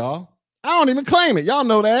Manosphere, y'all. I don't even claim it. Y'all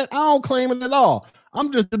know that. I don't claim it at all.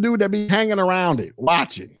 I'm just the dude that be hanging around it,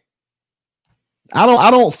 watching.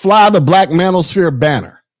 I don't fly the Black Manosphere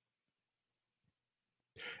banner.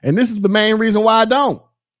 And this is the main reason why I don't,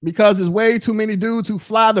 because there's way too many dudes who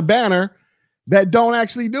fly the banner that don't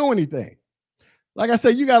actually do anything. Like I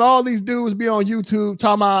said, you got all these dudes be on YouTube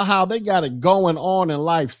talking about how they got it going on in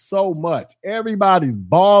life so much. Everybody's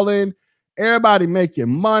balling. Everybody making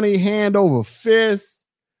money hand over fist,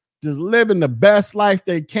 just living the best life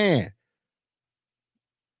they can.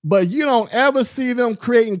 But you don't ever see them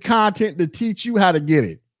creating content to teach you how to get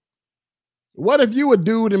it. What if you a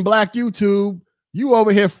dude in Black YouTube, you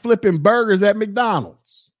over here flipping burgers at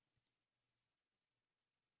McDonald's?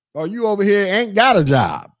 Or you over here ain't got a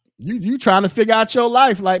job. You trying to figure out your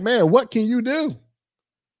life like, man, what can you do?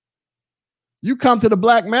 You come to the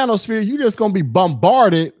Black Manosphere, you just going to be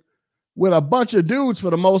bombarded with a bunch of dudes for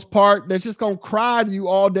the most part that's just going to cry to you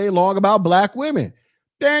all day long about black women.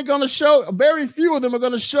 They ain't going to show, very few of them are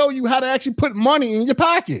going to show you how to actually put money in your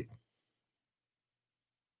pocket.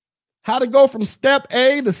 How to go from step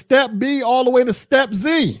A to step B all the way to step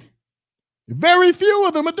Z. Very few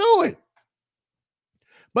of them will do it.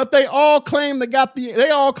 But they all claim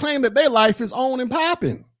that their life is on and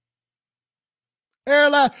popping.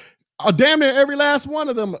 Damn near every last one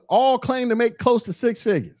of them all claim to make close to six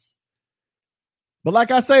figures. But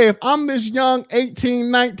like I say, if I'm this young 18,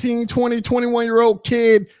 19, 20, 21-year-old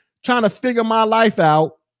kid trying to figure my life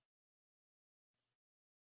out,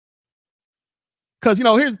 because,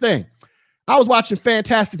 here's the thing. I was watching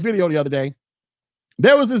Fantastic's video the other day.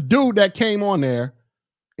 There was this dude that came on there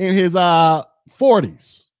in his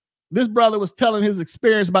 40s. This brother was telling his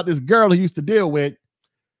experience about this girl he used to deal with.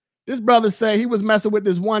 This brother said he was messing with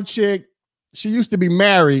this one chick. She used to be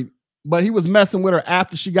married, but he was messing with her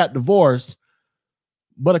after she got divorced.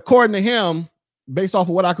 But according to him, based off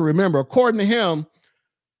of what I can remember, according to him,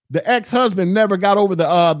 the ex-husband never got over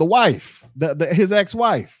the wife, his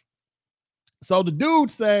ex-wife. So the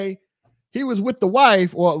dude say he was with the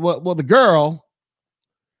wife or the girl,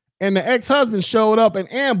 and the ex-husband showed up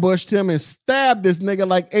and ambushed him and stabbed this nigga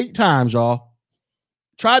like 8 times, y'all.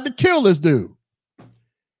 Tried to kill this dude.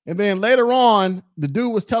 And then later on, the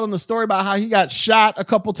dude was telling the story about how he got shot a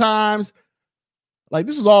couple times. Like,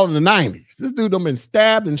 this was all in the 90s. This dude done been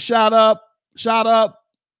stabbed and shot up.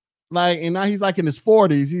 Like, and now he's like in his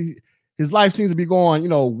 40s. His life seems to be going,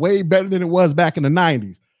 way better than it was back in the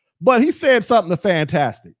 90s. But he said something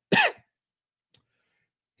fantastic.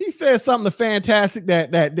 He said something fantastic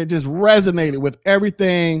that just resonated with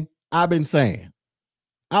everything I've been saying.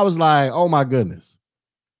 I was like, oh my goodness.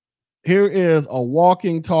 Here is a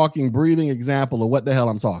walking, talking, breathing example of what the hell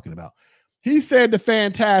I'm talking about. He said to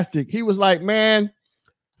Fantastic, he was like, man,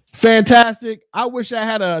 Fantastic, I wish I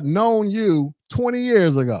had known you 20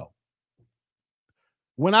 years ago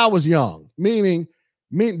when I was young. Meaning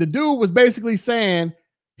the dude was basically saying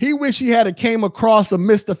he wished he had came across a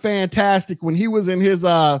Mr. Fantastic when he was in his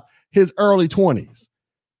early 20s,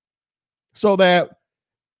 so that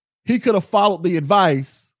he could have followed the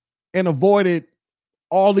advice and avoided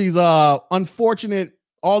all these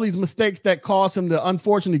mistakes that caused him to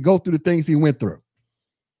unfortunately go through the things he went through.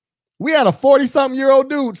 We had a 40-something-year-old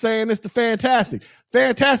dude saying it's the Fantastic.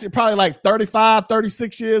 Fantastic, probably like 35,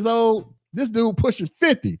 36 years old. This dude pushing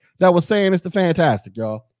 50 that was saying it's the Fantastic,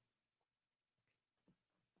 y'all.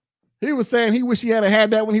 He was saying he wished he had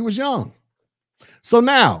that when he was young. So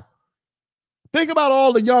now, think about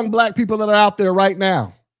all the young black people that are out there right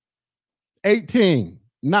now. 15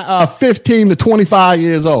 to 25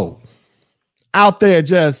 years old. Out there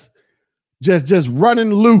just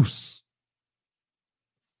running loose.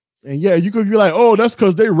 And yeah, you could be like, oh, that's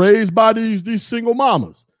because they raised by these single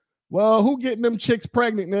mamas. Well, who getting them chicks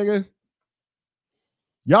pregnant, nigga?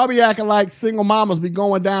 Y'all be acting like single mamas be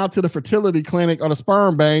going down to the fertility clinic or the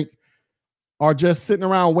sperm bank or just sitting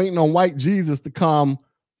around waiting on white Jesus to come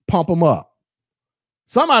pump them up.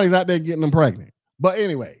 Somebody's out there getting them pregnant. But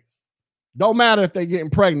anyways, don't matter if they're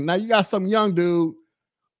getting pregnant. Now you got some young dude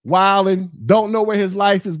wilding, don't know where his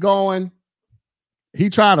life is going. He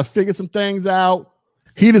trying to figure some things out.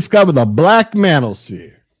 He discovered the black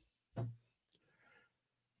manosphere.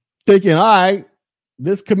 Thinking, all right,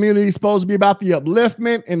 this community is supposed to be about the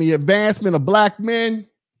upliftment and the advancement of black men.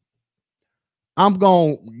 I'm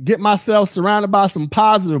going to get myself surrounded by some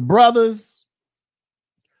positive brothers.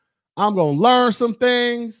 I'm going to learn some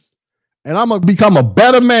things, and I'm going to become a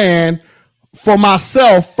better man for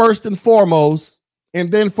myself first and foremost,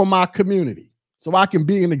 and then for my community, so I can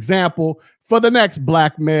be an example for the next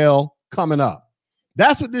black male coming up.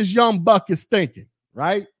 That's what this young buck is thinking,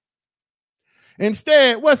 right?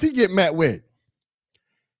 Instead, what's he get met with?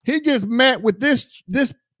 He gets met with this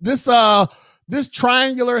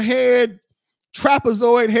triangular head,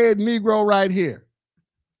 trapezoid head Negro right here,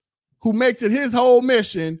 who makes it his whole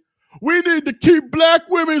mission. We need to keep black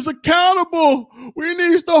women accountable. We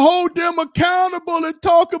need to hold them accountable and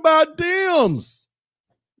talk about them.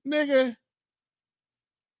 Nigga,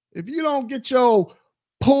 if you don't get your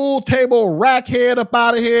pool table rack head up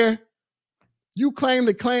out of here, you claim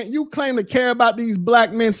to care about these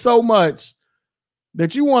black men so much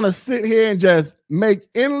that you want to sit here and just make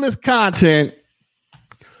endless content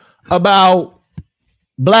about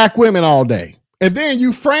black women all day. And then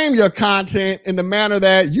you frame your content in the manner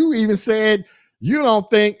that you even said you don't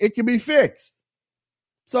think it can be fixed.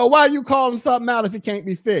 So why are you calling something out if it can't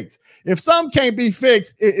be fixed? If something can't be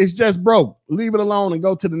fixed, it's just broke. Leave it alone and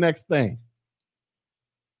go to the next thing.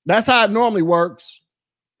 That's how it normally works,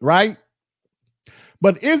 right?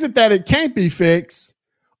 But is it that it can't be fixed,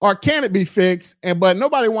 or can it be fixed? But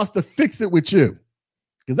nobody wants to fix it with you,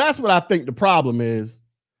 because that's what I think the problem is.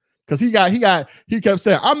 Because he kept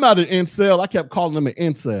saying, I'm not an incel. I kept calling him an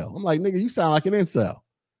incel. I'm like, nigga, you sound like an incel.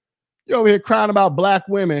 You over here crying about black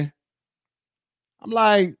women. I'm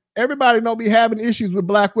like, everybody don't be having issues with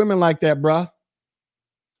black women like that, bruh.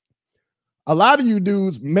 A lot of you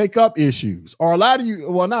dudes make up issues, or a lot of you,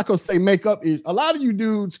 well, not gonna say make up. A lot of you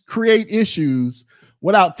dudes create issues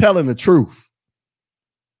without telling the truth.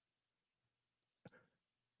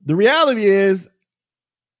 The reality is,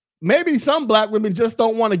 maybe some black women just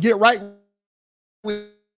don't want to get right with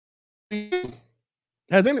you.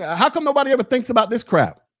 How come nobody ever thinks about this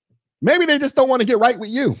crap? Maybe they just don't want to get right with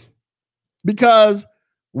you because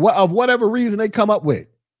of whatever reason they come up with.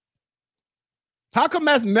 How come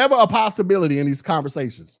that's never a possibility in these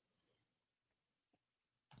conversations?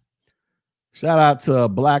 Shout out to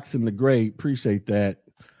Blacks in the Gray. Appreciate that.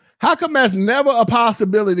 How come that's never a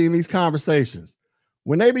possibility in these conversations?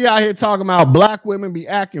 When they be out here talking about black women be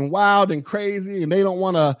acting wild and crazy and they don't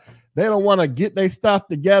want to get their stuff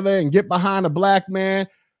together and get behind a black man.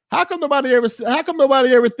 How come nobody ever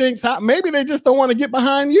thinks maybe they just don't want to get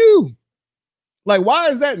behind you? Like, why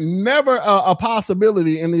is that never a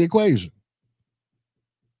possibility in the equation?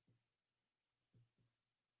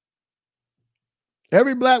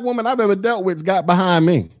 Every black woman I've ever dealt with got behind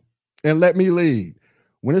me and let me lead.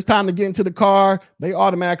 When it's time to get into the car, they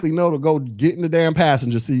automatically know to go get in the damn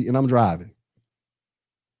passenger seat and I'm driving.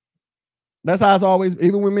 That's how it's always,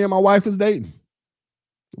 even when me and my wife was dating.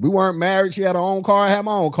 We weren't married. She had her own car. I had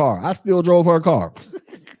my own car. I still drove her car.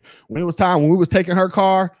 When it was time, when we was taking her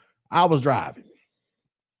car, I was driving.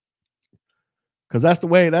 Because that's the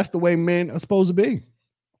way men are supposed to be.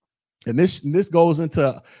 And this goes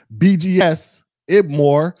into BGS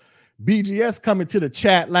Ibmore. BGS coming to the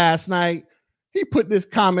chat last night. He put this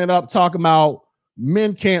comment up talking about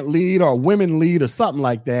men can't lead or women lead or something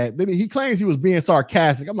like that. Then he claims he was being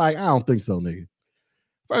sarcastic. I'm like, I don't think so, nigga.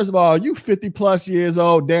 First of all, you 50 plus years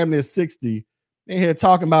old, damn near 60, in here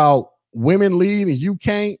talking about women lead and you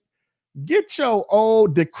can't. Get your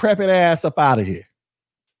old decrepit ass up out of here.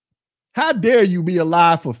 How dare you be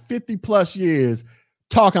alive for 50 plus years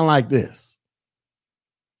talking like this?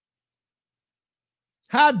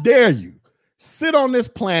 How dare you sit on this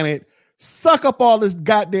planet, suck up all this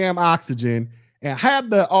goddamn oxygen, and have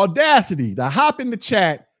the audacity to hop in the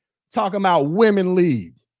chat talking about women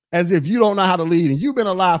lead as if you don't know how to lead and you've been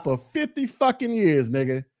alive for 50 fucking years,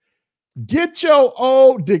 nigga. Get your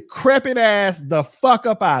old decrepit ass the fuck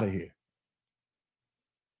up out of here.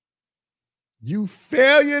 You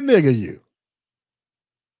failure, nigga, you.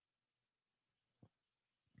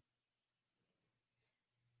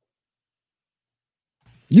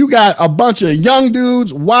 You got a bunch of young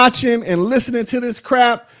dudes watching and listening to this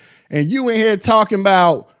crap, and you in here talking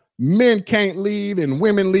about men can't lead and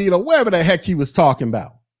women lead, or whatever the heck he was talking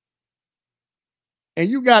about. And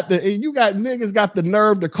you got niggas got the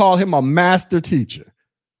nerve to call him a master teacher.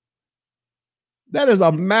 That is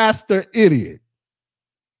a master idiot.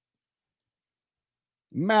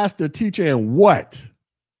 Master teacher in what?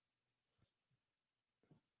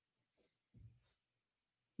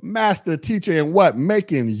 Master teacher in what?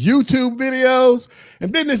 Making YouTube videos?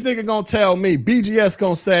 And then this nigga gonna tell me, BGS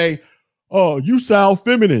gonna say, oh, you sound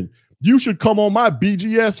feminine. You should come on my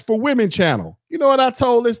BGS for Women channel. You know what I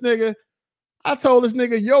told this nigga? I told this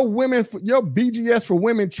nigga, your BGS for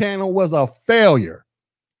Women channel was a failure.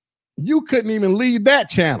 You couldn't even lead that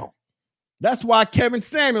channel. That's why Kevin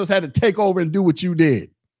Samuels had to take over and do what you did.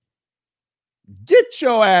 Get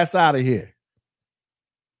your ass out of here.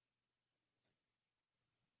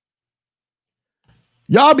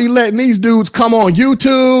 Y'all be letting these dudes come on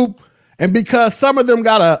YouTube, and because some of them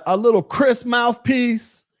got a little crisp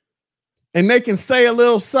mouthpiece and they can say a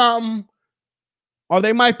little something, or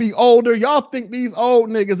they might be older, y'all think these old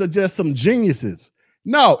niggas are just some geniuses.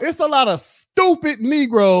 No, it's a lot of stupid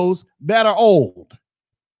Negroes that are old.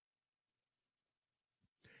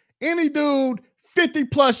 Any dude 50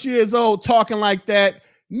 plus years old talking like that,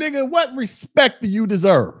 nigga, what respect do you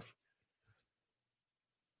deserve?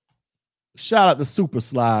 Shout out to Super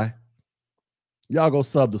Sly. Y'all go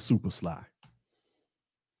sub the Super Sly.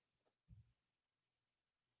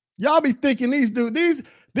 Y'all be thinking these dudes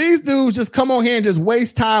just come on here and just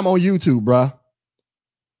waste time on YouTube, bruh.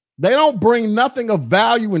 They don't bring nothing of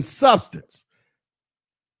value and substance.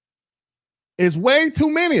 It's way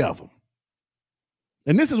too many of them.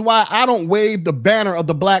 And this is why I don't wave the banner of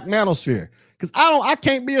the Black Manosphere, because I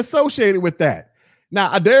can't be associated with that.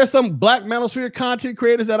 Now, there are some Black Manosphere content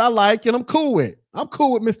creators that I like and I'm cool with. I'm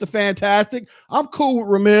cool with Mr. Fantastic. I'm cool with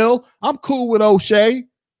Ramil. I'm cool with O'Shea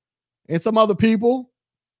and some other people.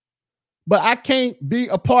 But I can't be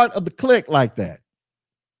a part of the clique like that,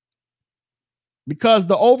 because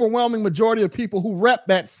the overwhelming majority of people who rep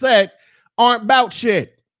that set aren't about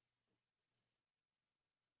shit.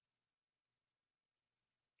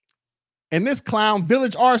 And this clown,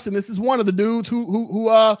 Village Arsonist, is one of the dudes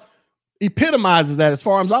who epitomizes that as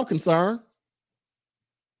far as I'm concerned.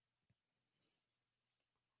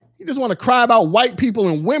 You just want to cry about white people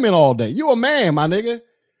and women all day. You a man, my nigga.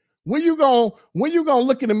 When you gonna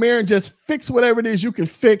look in the mirror and just fix whatever it is you can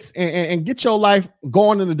fix and get your life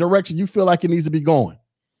going in the direction you feel like it needs to be going?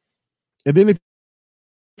 And then if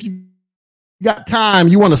you got time,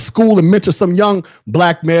 you want to school and mentor some young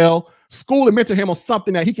black male, school and mentor him on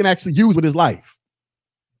something that he can actually use with his life.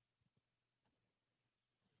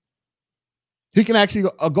 He can actually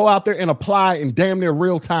go out there and apply in damn near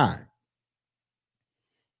real time.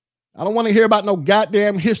 I don't want to hear about no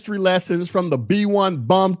goddamn history lessons from the B1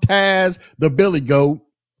 bum Taz, the Billy Goat.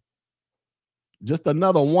 Just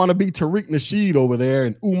another wannabe Tariq Nasheed over there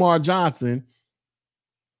and Umar Johnson.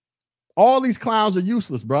 All these clowns are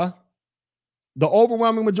useless, bruh. The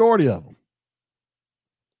overwhelming majority of them.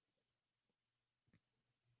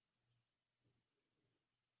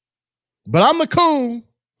 But I'm the coon.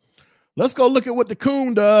 Let's go look at what the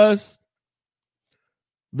coon does.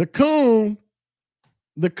 The coon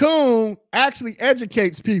actually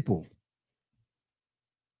educates people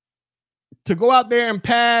to go out there and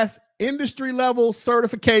pass industry level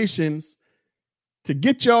certifications to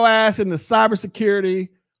get your ass into cybersecurity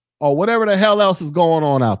or whatever the hell else is going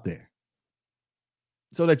on out there,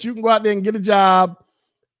 so that you can go out there and get a job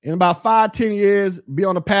in about 5-10 years, be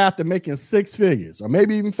on a path to making 6 figures or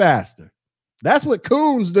maybe even faster. That's what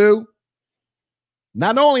coons do.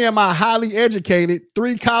 Not only am I highly educated,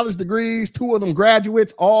 3 college degrees, 2 of them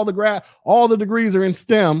graduates, all the degrees are in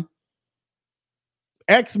STEM.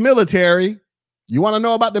 Ex-military. You want to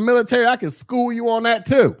know about the military? I can school you on that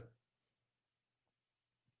too.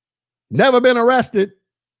 Never been arrested.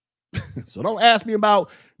 So don't ask me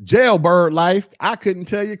about jailbird life. I couldn't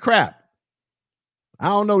tell you crap. I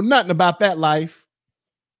don't know nothing about that life.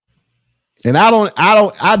 And I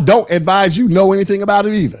don't advise you know anything about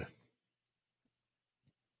it either.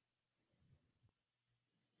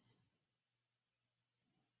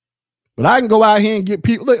 But I can go out here and get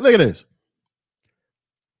people. Look at this.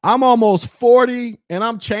 I'm almost 40 and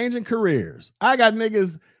I'm changing careers. I got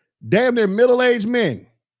niggas, damn near middle-aged men,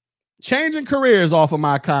 changing careers off of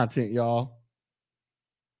my content, y'all.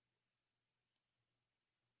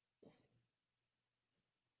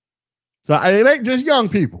 So it ain't just young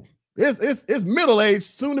people. It's middle-aged,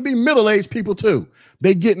 soon to be middle-aged people too.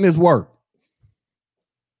 They getting this work.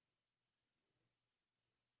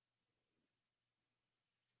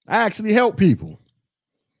 I actually help people.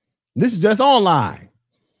 This is just online.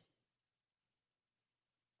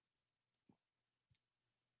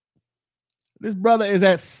 This brother is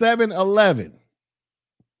at 7-Eleven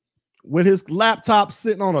with his laptop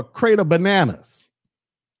sitting on a crate of bananas,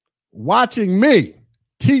 watching me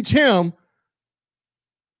teach him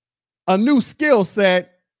a new skill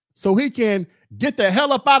set so he can get the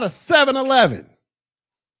hell up out of 7-Eleven.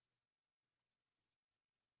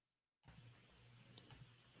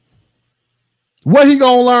 What he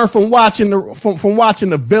gonna learn from watching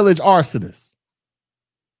the Village Arsonist?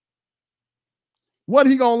 What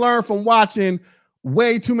he gonna learn from watching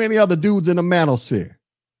way too many other dudes in the Manosphere?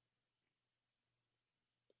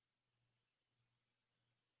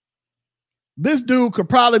 This dude could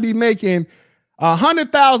probably be making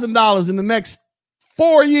 $100,000 in the next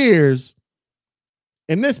 4 years,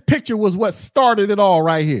 and this picture was what started it all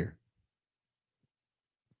right here.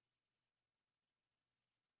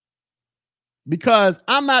 Because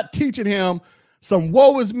I'm not teaching him some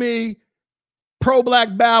woe is me,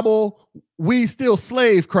 pro-black babble, we still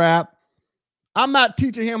slave crap. I'm not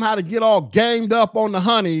teaching him how to get all gamed up on the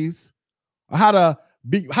honeys, or how to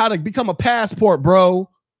become a passport bro,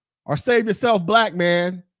 or save yourself black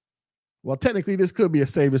man. Well, technically this could be a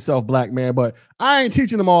save yourself black man, but I ain't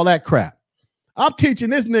teaching him all that crap. I'm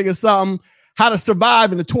teaching this nigga something, how to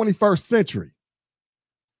survive in the 21st century.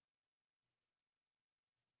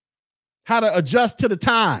 How to adjust to the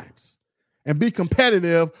times and be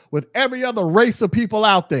competitive with every other race of people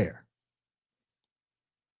out there.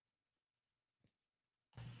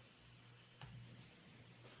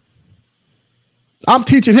 I'm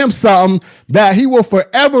teaching him something that he will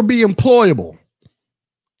forever be employable.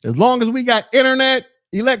 As long as we got internet,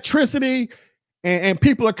 electricity, and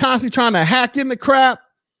people are constantly trying to hack into crap,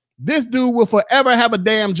 this dude will forever have a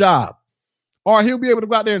damn job. Or he'll be able to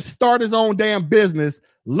go out there and start his own damn business,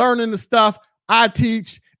 learning the stuff I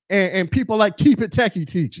teach and people like Keep It Techie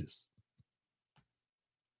teaches.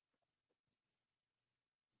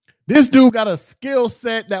 This dude got a skill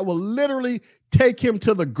set that will literally take him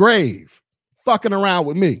to the grave, fucking around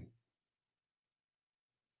with me.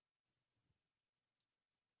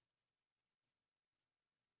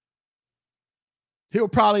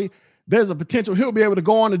 There's a potential he'll be able to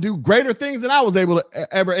go on to do greater things than I was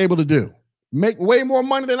ever able to do. Make way more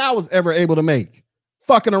money than I was ever able to make,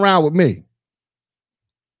 fucking around with me.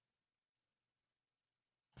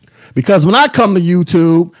 Because when I come to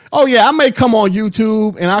YouTube, oh yeah, I may come on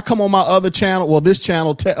YouTube and I come on my other channel, well, this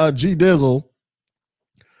channel, G Dizzle.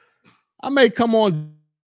 I may come on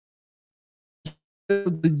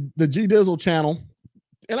the G Dizzle channel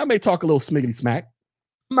and I may talk a little smiggity smack.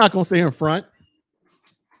 I'm not going to say in front.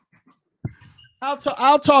 I'll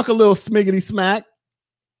talk a little smiggity smack.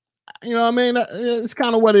 You know what I mean? It's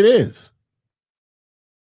kind of what it is.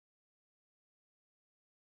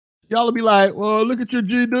 Y'all will be like, well, look at your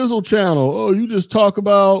G Dizzle channel. Oh, you talk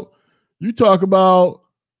about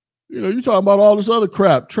all this other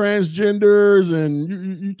crap, transgenders,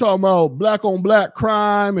 and you talk about black on black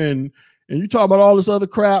crime, and you talk about all this other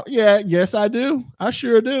crap. Yeah, yes, I do. I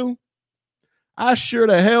sure do. I sure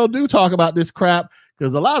the hell do talk about this crap,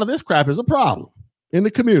 because a lot of this crap is a problem in the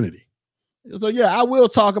community. So yeah, I will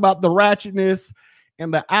talk about the ratchetness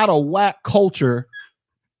and the out of whack culture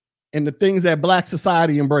and the things that black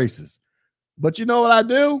society embraces. But you know what I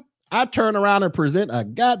do? I turn around and present a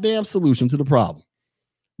goddamn solution to the problem.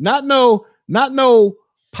 Not no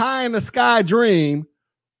pie in the sky dream.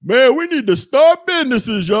 Man, we need to start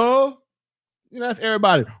businesses, y'all. You know, that's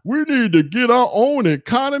everybody. We need to get our own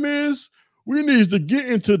economies. We need to get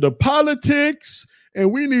into the politics,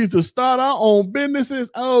 and we need to start our own businesses.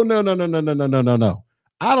 Oh, no.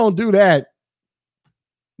 I don't do that.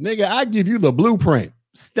 Nigga, I give you the blueprint,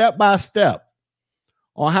 step by step,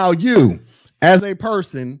 on how you, as a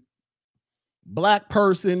person, black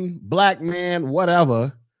man,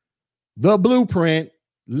 whatever, the blueprint,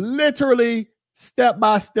 literally step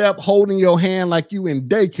by step, holding your hand like you in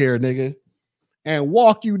daycare, nigga, and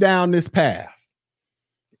walk you down this path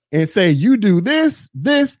and say, you do this.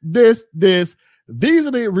 These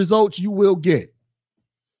are the results you will get.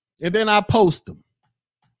 And then I post them.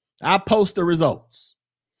 I post the results.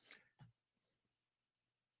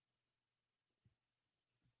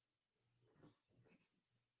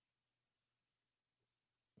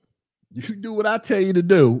 You do what I tell you to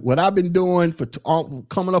do, what I've been doing for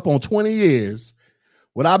coming up on 20 years,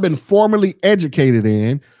 what I've been formally educated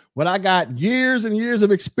in, what I got years and years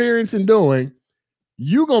of experience in doing.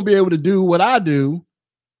 You're going to be able to do what I do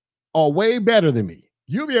or way better than me.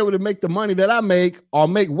 You'll be able to make the money that I make or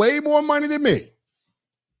make way more money than me.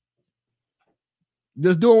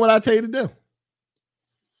 Just doing what I tell you to do.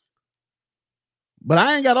 But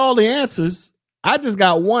I ain't got all the answers. I just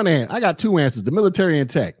got one answer. I got two answers, the military and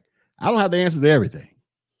tech. I don't have the answers to everything.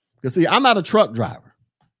 Because see, I'm not a truck driver.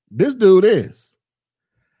 This dude is.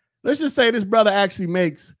 Let's just say this brother actually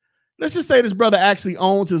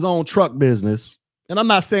owns his own truck business. And I'm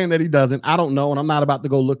not saying that he doesn't. I don't know, and I'm not about to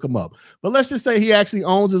go look him up. But let's just say he actually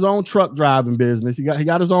owns his own truck driving business. He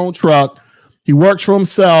got his own truck. He works for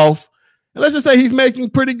himself. And let's just say he's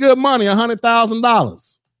making pretty good money,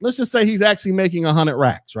 $100,000. Let's just say he's actually making 100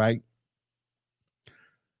 racks, right?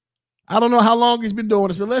 I don't know how long he's been doing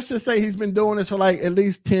this, but let's just say he's been doing this for like at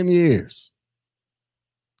least 10 years.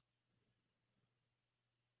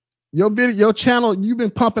 Your channel, you've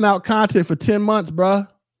been pumping out content for 10 months, bruh.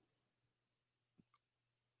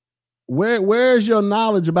 Where is your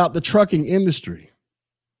knowledge about the trucking industry?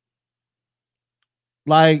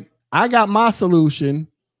 Like, I got my solution.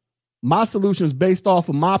 My solution is based off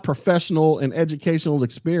of my professional and educational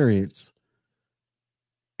experience.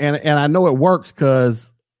 And I know it works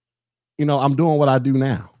because, I'm doing what I do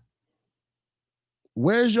now.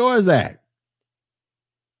 Where's yours at?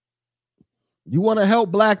 You want to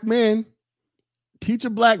help black men? Teach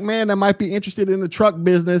a black man that might be interested in the truck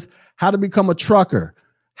business how to become a trucker,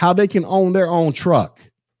 how they can own their own truck,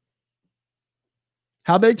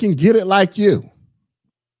 how they can get it like you,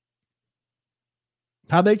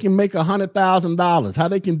 how they can make $100,000, how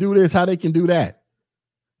they can do this, how they can do that.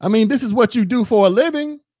 I mean, this is what you do for a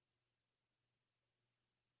living.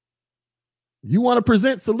 You want to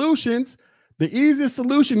present solutions. The easiest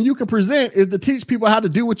solution you can present is to teach people how to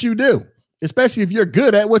do what you do, especially if you're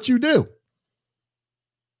good at what you do.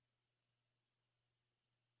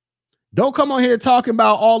 Don't come on here talking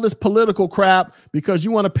about all this political crap because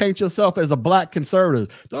you want to paint yourself as a black conservative.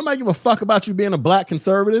 Don't nobody give a fuck about you being a black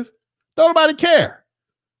conservative. Don't nobody care.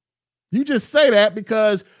 You just say that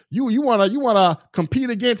because you want to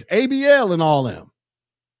compete against ABL and all them.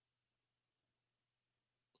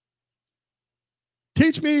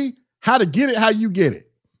 Teach me how to get it how you get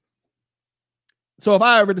it. So if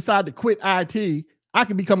I ever decide to quit IT, I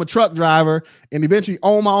can become a truck driver and eventually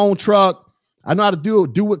own my own truck. I know how to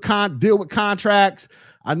deal with contracts.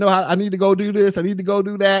 I know how I need to go do this. I need to go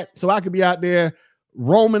do that. So I could be out there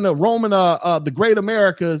roaming the great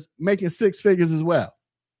Americas, making six figures as well.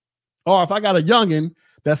 Or if I got a youngin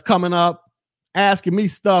that's coming up asking me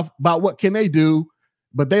stuff about what can they do,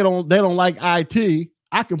 but they don't like IT,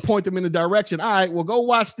 I can point them in the direction. All right, well, go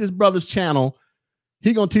watch this brother's channel.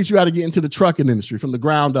 He's going to teach you how to get into the trucking industry from the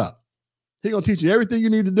ground up. He's going to teach you everything you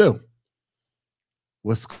need to do.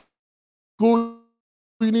 What school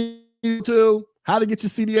you need to, how to get your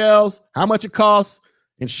CDLs, how much it costs,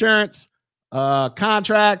 insurance,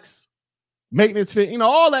 contracts, maintenance fee,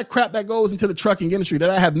 all that crap that goes into the trucking industry that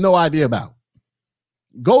I have no idea about.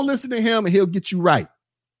 Go listen to him and he'll get you right.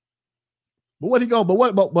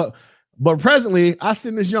 But presently, I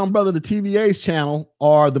send this young brother to TVA's channel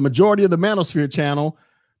or the majority of the Manosphere channel.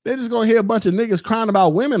 They're just going to hear a bunch of niggas crying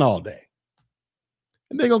about women all day.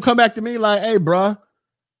 And they're going to come back to me like, hey, bro,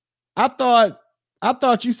 I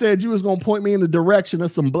thought you said you was going to point me in the direction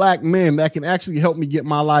of some black men that can actually help me get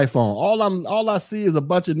my life on. All I see is a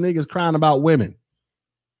bunch of niggas crying about women.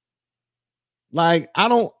 Like,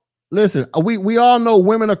 listen, we all know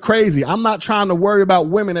women are crazy. I'm not trying to worry about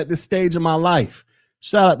women at this stage of my life.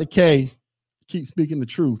 Shout out to K. Keep speaking the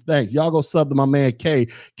truth. Thanks. Y'all go sub to my man K.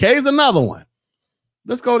 K's another one.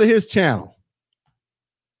 Let's go to his channel.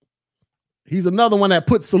 He's another one that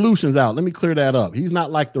puts solutions out. Let me clear that up. He's not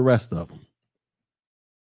like the rest of them.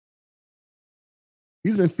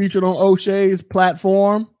 He's been featured on O'Shea's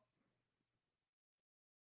platform.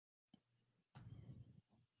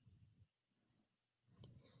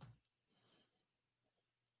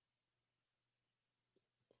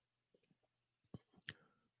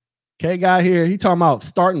 K guy here, he talking about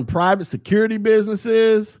starting private security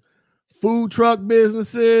businesses, food truck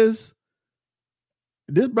businesses.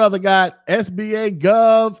 This brother got SBA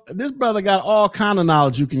Gov. This brother got all kind of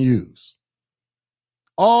knowledge you can use.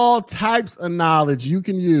 All types of knowledge you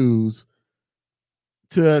can use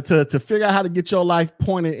to figure out how to get your life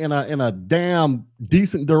pointed in a damn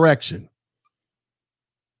decent direction.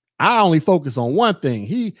 I only focus on one thing.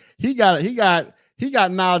 He got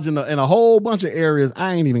knowledge in a whole bunch of areas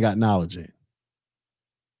I ain't even got knowledge in.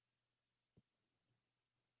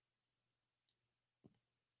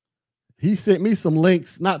 He sent me some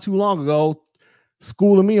links not too long ago,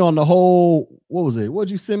 schooling me on the whole, what was it?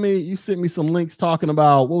 What'd you send me? You sent me some links talking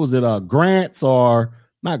about, what was it? Grants or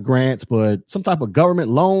not grants, but some type of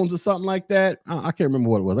government loans or something like that. I can't remember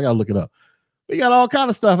what it was. I got to look it up. We got all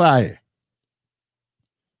kind of stuff out here.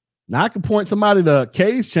 Now I can point somebody to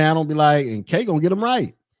K's channel and be like, and K gonna get them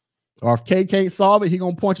right. Or if K can't solve it, he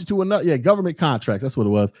gonna point you to another. Yeah, government contracts. That's what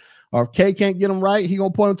it was. Or if K can't get him right, he gonna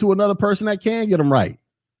point him to another person that can get him right.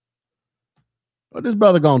 What this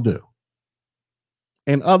brother gonna do?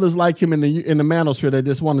 And others like him in the manosphere that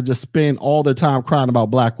just want to just spend all their time crying about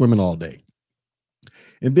black women all day.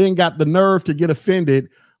 And then got the nerve to get offended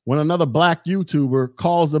when another black YouTuber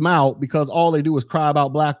calls them out because all they do is cry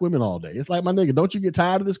about black women all day. It's like, my nigga, don't you get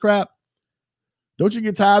tired of this crap? Don't you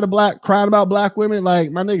get tired of crying about black women?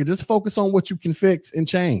 Like, my nigga, just focus on what you can fix and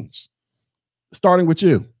change. Starting with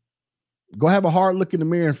you. Go have a hard look in the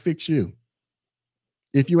mirror and fix you.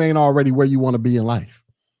 If you ain't already where you want to be in life.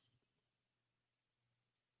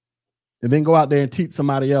 And then go out there and teach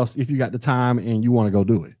somebody else if you got the time and you want to go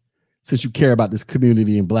do it. Since you care about this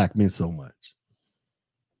community and black men so much.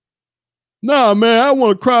 Nah, man, I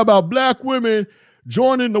want to cry about black women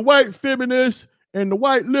joining the white feminists and the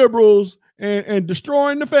white liberals and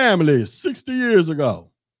destroying the families 60 years ago.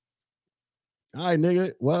 All right,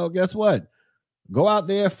 nigga. Well, guess what? Go out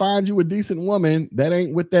there, find you a decent woman that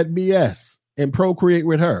ain't with that BS and procreate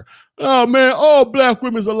with her. Oh, man, all black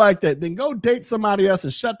women are like that. Then go date somebody else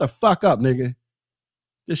and shut the fuck up, nigga.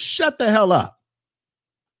 Just shut the hell up.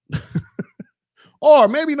 Or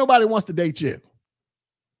maybe nobody wants to date you.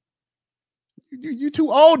 You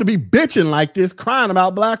too old to be bitching like this, crying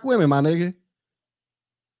about black women, my nigga.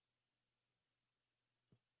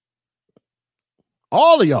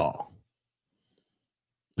 All of y'all.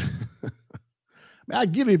 I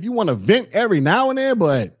get it if you want to vent every now and then,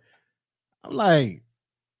 but I'm like,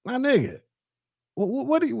 my nigga,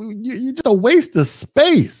 what do you just a waste of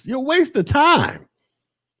space. You're a waste of time.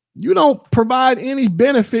 You don't provide any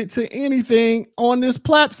benefit to anything on this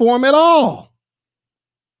platform at all.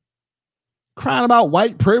 Crying about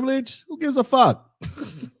white privilege? Who gives a fuck?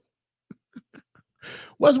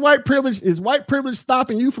 What's white privilege? Is white privilege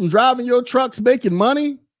stopping you from driving your trucks, making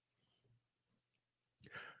money?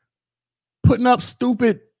 Putting up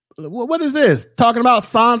stupid, what is this? Talking about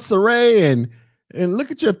Sansaray and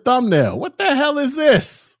look at your thumbnail. What the hell is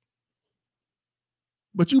this?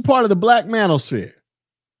 But you part of the black manosphere.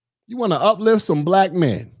 You want to uplift some black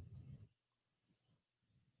men.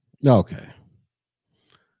 Okay.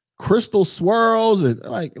 Crystal swirls and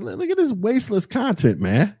like, look at this wasteless content,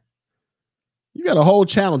 man. You got a whole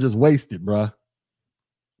channel just wasted, bruh.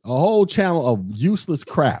 A whole channel of useless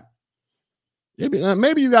crap.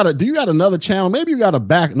 Maybe you got do you got another channel? Maybe you got a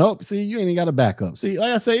back. Nope. See, you ain't got a backup. See,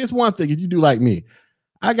 like I say, it's one thing if you do like me.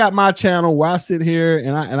 I got my channel where I sit here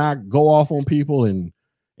and I go off on people and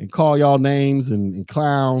call y'all names and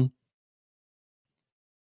clown.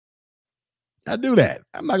 I do that.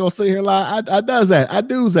 I'm not gonna sit here and lie. I does that. I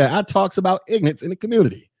do's that. I talks about ignorance in the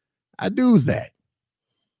community. I do's that.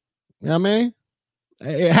 You know what I mean?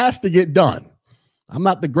 It has to get done. I'm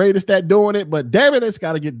not the greatest at doing it, but damn it, it's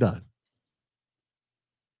got to get done.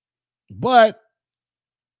 But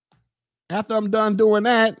after I'm done doing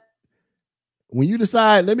that, when you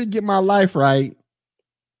decide, let me get my life right,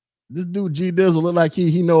 this dude G Dizzle look like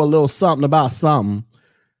he know a little something about something.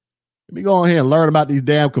 Let me go on here and learn about these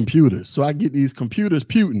damn computers. So I get these computers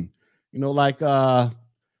putin'. You know, like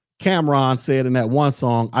Cameron said in that one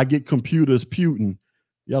song, I get computers putin'.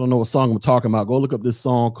 Y'all don't know what song I'm talking about. Go look up this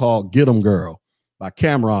song called Get 'em Girl by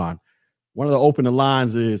Cameron. One of the opening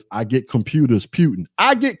lines is, I get computers putin'.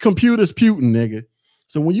 I get computers putin', nigga.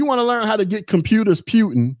 So when you want to learn how to get computers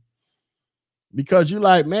putin', because you're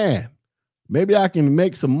like, man, maybe I can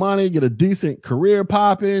make some money, get a decent career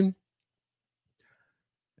popping.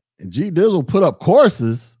 And G Dizzle put up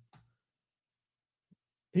courses.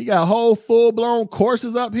 He got whole full-blown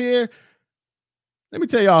courses up here. Let me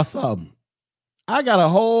tell y'all something. I got a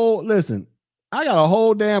whole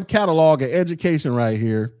damn catalog of education right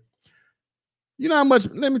here. You know how much,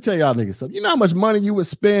 let me tell y'all niggas something. You know how much money you would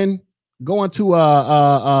spend going to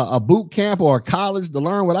a boot camp or a college to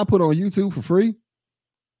learn what I put on YouTube for free?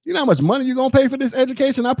 You know how much money you're going to pay for this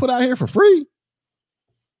education I put out here for free?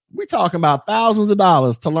 We talking about thousands of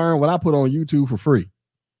dollars to learn what I put on YouTube for free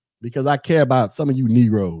because I care about some of you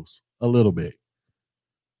Negroes a little bit.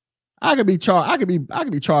 I could be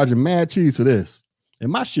charging mad cheese for this,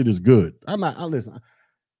 and my shit is good. Listen,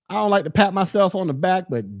 I don't like to pat myself on the back,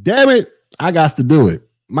 but damn it, I got to do it.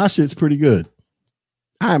 My shit's pretty good.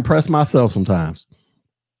 I impress myself sometimes.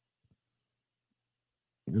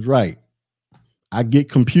 That's right. I get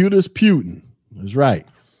computers putin'. That's right.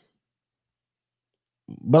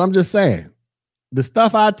 But I'm just saying, the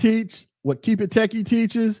stuff I teach, what Keep It Techie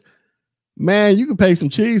teaches, man, you can pay some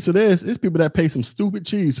cheese for this. There's people that pay some stupid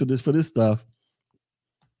cheese for this stuff.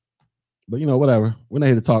 But, you know, whatever. We're not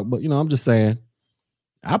here to talk. But, you know, I'm just saying,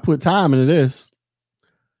 I put time into this.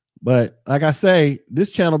 But like I say,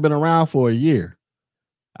 this channel been around for a year.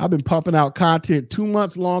 I've been pumping out content 2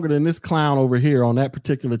 months longer than this clown over here on that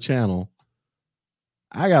particular channel.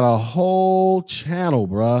 I got a whole channel,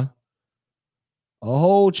 bruh. A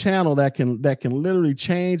whole channel that can literally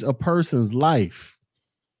change a person's life.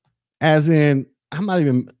 As in,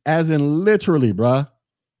 literally, bruh.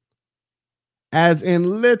 As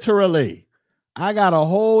in literally. I got a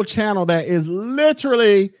whole channel that is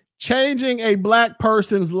literally changing a black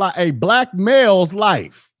person's life, a black male's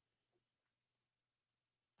life.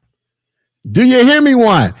 Do you hear me,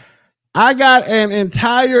 one? I got an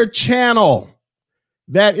entire channel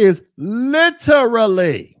that is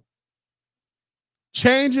literally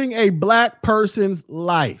changing a black person's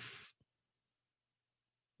life.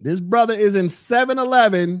 This brother is in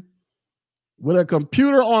 7-Eleven with a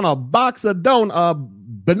computer on a box of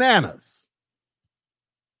bananas,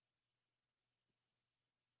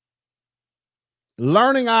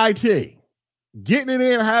 learning IT, getting it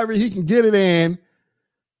in however he can get it in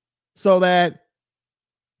so that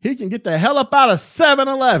he can get the hell up out of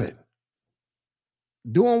 7-Eleven,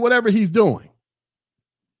 doing whatever he's doing.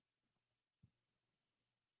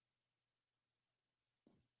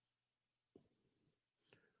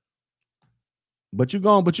 But you're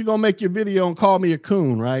gonna make your video and call me a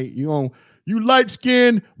coon, right? You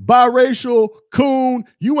light-skinned, biracial coon.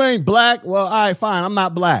 You ain't black. Well, all right, fine. I'm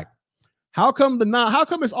not black. How come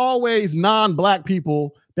it's always non-black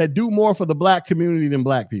people that do more for the black community than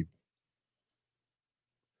black people?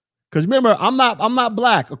 Because remember, I'm not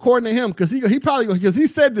black, according to him, because he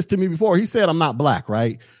said this to me before. He said I'm not black,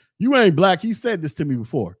 right? You ain't black. He said this to me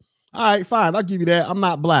before. All right, fine. I'll give you that. I'm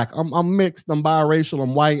not black. I'm mixed. I'm biracial.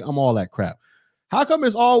 I'm white. I'm all that crap. How come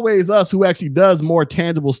it's always us who actually does more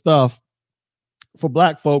tangible stuff for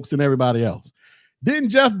black folks than everybody else? Didn't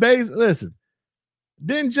Jeff Bezos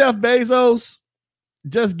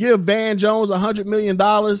just give Van Jones $100 million?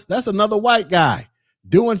 That's another white guy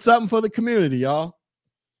doing something for the community, y'all.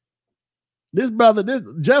 Jeff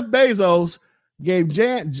Bezos gave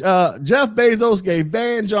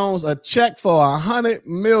Van Jones a check for $100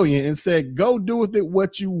 million and said, go do with it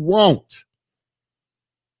what you want.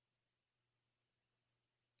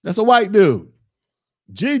 That's a white dude.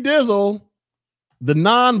 G Dizzle, the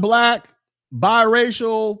non-black,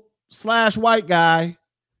 biracial / white guy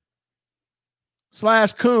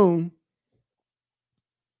 / coon,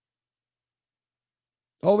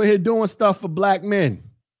 over here doing stuff for black men.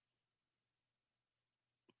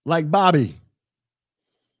 Like Bobby.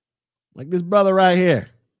 Like this brother right here.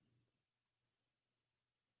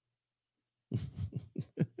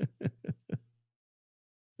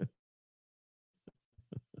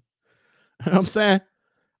 You know what I'm saying?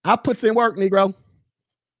 I puts in work, Negro.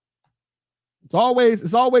 It's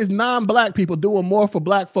always non-black people doing more for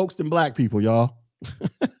black folks than black people, y'all.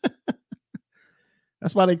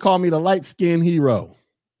 That's why they call me the light-skinned hero.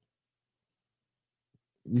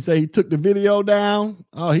 You say he took the video down?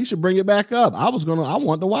 Oh, he should bring it back up. I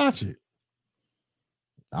want to watch it.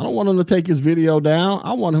 I don't want him to take his video down.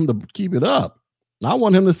 I want him to keep it up. I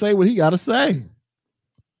want him to say what he got to say.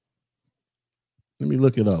 Let me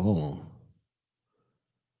look it up. Hold on.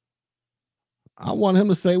 I want him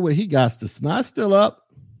to say what he got to say. Now, it's still up.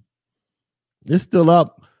 It's still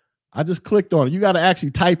up. I just clicked on it. You got to actually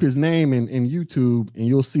type his name in YouTube and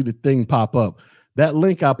you'll see the thing pop up. That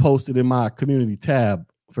link I posted in my community tab,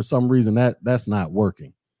 for some reason, that's not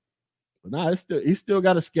working. But now he's still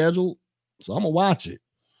got a schedule, so I'm gonna watch it.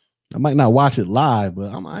 I might not watch it live,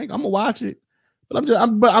 but I'm gonna watch it. But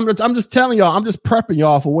I'm just telling y'all, I'm just prepping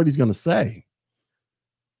y'all for what he's gonna say.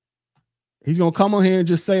 He's gonna come on here and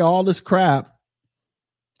just say all this crap.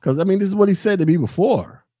 Because I mean, this is what he said to me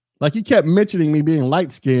before. Like, he kept mentioning me being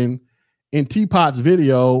light-skinned in Teapot's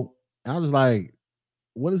video. And I was like,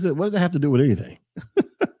 what is it? What does it have to do with anything?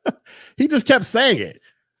 He just kept saying it.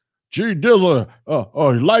 Gee, Dizzle,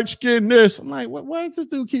 light-skinned this. I'm like, why does this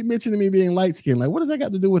dude keep mentioning me being light-skinned? Like, what does that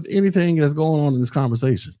got to do with anything that's going on in this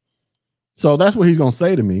conversation? So that's what he's going to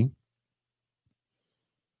say to me.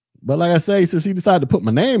 But like I say, since he decided to put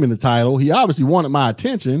my name in the title, he obviously wanted my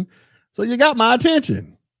attention. So you got my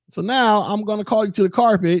attention. So now I'm going to call you to the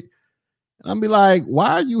carpet and I'm be like,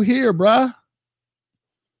 why are you here, bruh?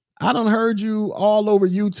 I done heard you all over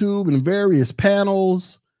YouTube and various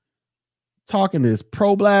panels talking this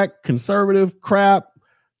pro-black conservative crap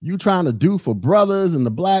you trying to do for brothers and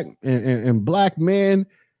the black and black men.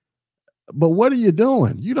 But what are you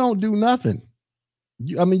doing? You don't do nothing.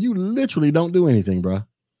 You literally don't do anything, bruh.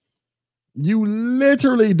 You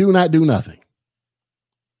literally do not do nothing.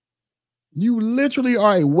 You literally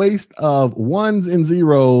are a waste of ones and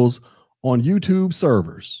zeros on YouTube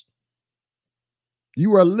servers.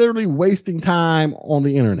 You are literally wasting time on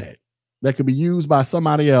the internet that could be used by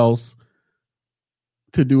somebody else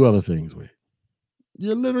to do other things with.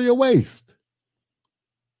 You're literally a waste.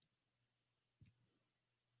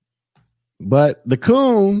 But the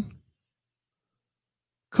coon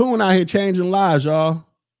out here changing lives, y'all.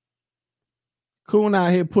 Coon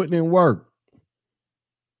out here putting in work.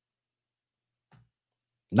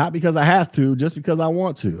 Not because I have to, just because I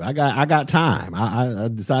want to. I got time. I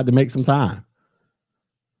decided to make some time.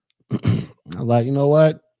 I was like, you know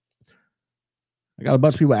what? I got a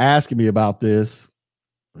bunch of people asking me about this.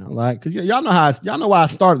 I'm like, cause y'all know why I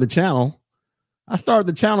started the channel. I started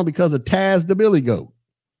the channel because of Taz the Billy Goat.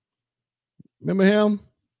 Remember him?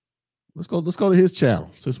 Let's go to his channel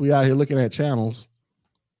since we out here looking at channels.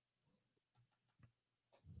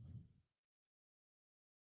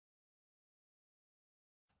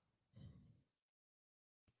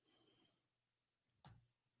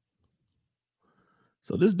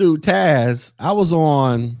 So this dude Taz, I was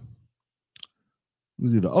on, it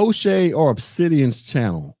was either O'Shea or Obsidian's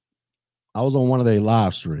channel. I was on one of their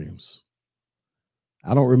live streams.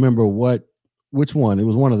 I don't remember which one. It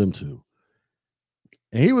was one of them two.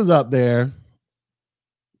 And he was up there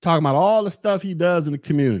talking about all the stuff he does in the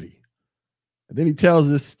community. And then he tells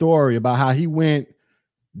this story about how he went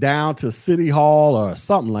down to City Hall or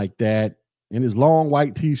something like that in his long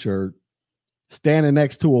white t-shirt, standing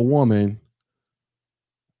next to a woman,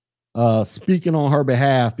 speaking on her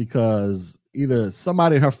behalf because either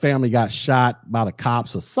somebody in her family got shot by the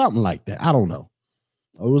cops or something like that. I don't know.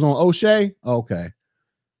 It was on O'Shea? Okay.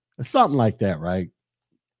 Something like that, right?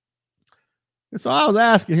 And so I was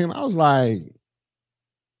asking him, I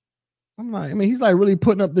mean, he's like really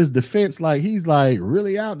putting up this defense, like he's like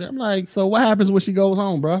really out there. I'm like, so what happens when she goes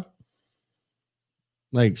home, bro?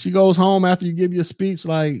 Like she goes home after you give your speech,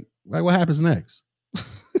 like what happens next?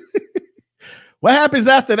 What happens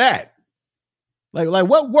after that? Like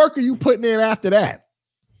what work are you putting in after that?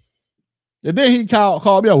 And then he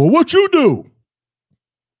called me up. Well, what you do?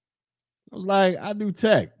 I was like, I do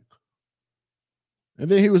tech. And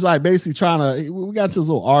then he was like basically we got into this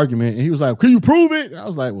little argument and he was like, can you prove it? And I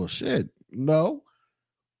was like, well, shit, no.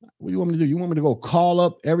 What do you want me to do? You want me to go call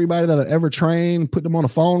up everybody that I ever trained, put them on the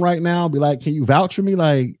phone right now, be like, can you vouch for me?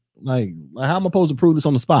 Like how am I supposed to prove this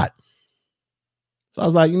on the spot? So I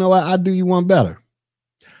was like, you know what? I'll do you one better.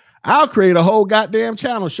 I'll create a whole goddamn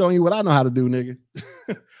channel showing you what I know how to do, nigga.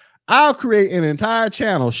 I'll create an entire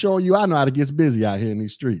channel showing you I know how to get busy out here in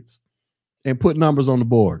these streets and put numbers on the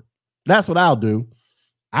board. That's what I'll do.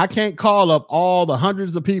 I can't call up all the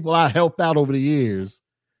hundreds of people I helped out over the years,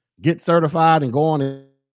 get certified and go on and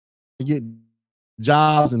get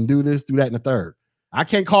jobs and do this, do that, and the third. I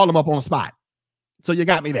can't call them up on the spot. So you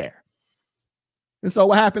got me there. And so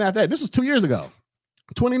what happened after that? This was 2 years ago,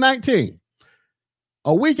 2019.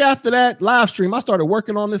 A week after that live stream, I started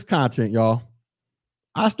working on this content, y'all.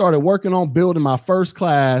 I started working on building my first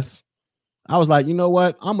class. I was like, you know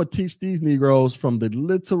what? I'm going to teach these Negroes from the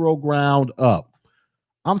literal ground up.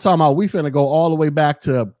 I'm talking about we finna go all the way back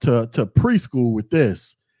to preschool with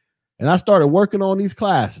this. And I started working on these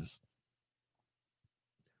classes.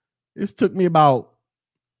 This took me about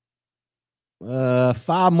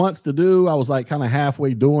 5 months to do. I was like kind of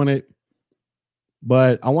halfway doing it.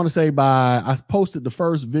 But I want to say I posted the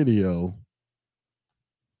first video.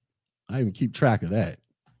 I even keep track of that.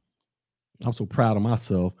 I'm so proud of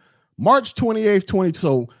myself. March 28th,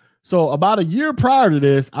 2020. So about a year prior to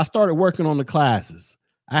this, I started working on the classes.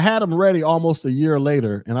 I had them ready almost a year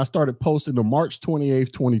later, and I started posting them March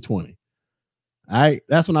 28th, 2020. All right.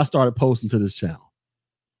 That's when I started posting to this channel.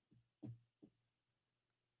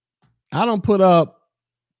 I don't put up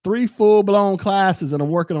 3 full-blown classes, and I'm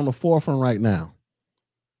working on the 4th one right now.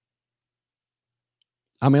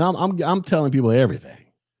 I mean, I'm telling people everything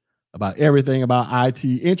about IT,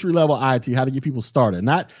 entry-level IT, how to get people started.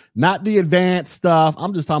 Not the advanced stuff.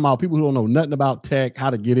 I'm just talking about people who don't know nothing about tech,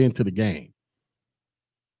 how to get into the game.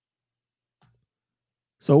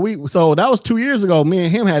 So that was 2 years ago. Me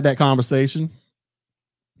and him had that conversation.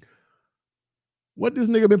 What this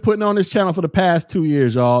nigga been putting on this channel for the past 2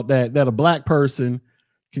 years, y'all, that a black person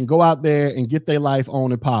can go out there and get their life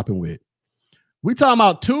on and popping with. We talking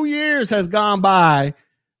about 2 years has gone by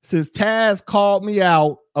since Taz called me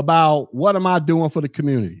out about what am I doing for the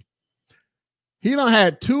community. He done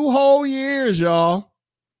had 2 whole years, y'all.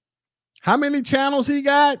 How many channels he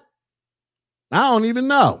got? I don't even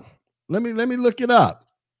know. Let me look it up.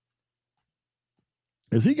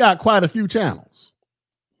 Because he got quite a few channels.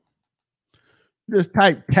 Just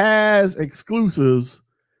type Taz exclusives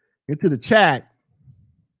into the chat.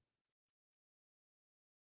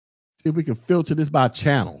 See if we can filter this by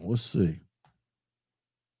channel. Let's see.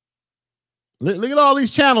 Look at all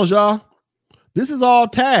these channels, y'all. This is all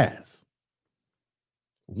Taz.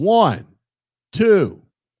 1, 2,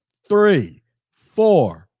 3,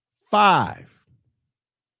 4, 5,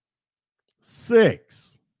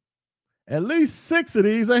 6. At least 6 of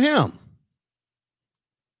these are him.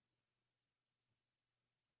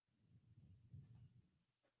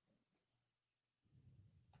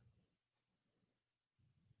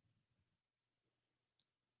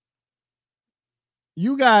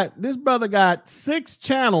 This brother got 6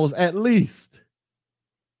 channels at least.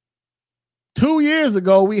 2 years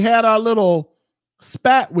ago, we had our little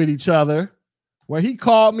spat with each other where he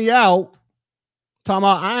called me out, talking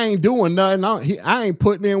about I ain't doing nothing. I ain't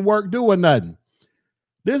putting in work doing nothing.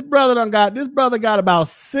 This brother got about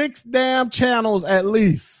 6 damn channels at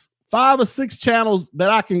least. 5 or 6 channels that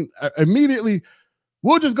I can immediately.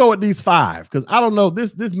 We'll just go with these 5 because I don't know.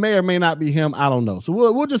 This may or may not be him. I don't know. So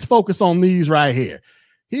we'll just focus on these right here.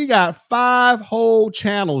 He got 5 whole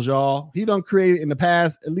channels, y'all. He done created in the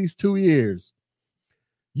past at least 2 years.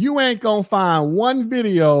 You ain't gonna find one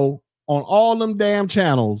video on all them damn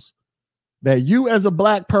channels that you as a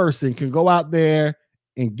black person can go out there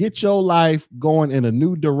and get your life going in a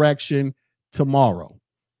new direction tomorrow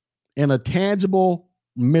in a tangible,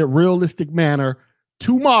 realistic manner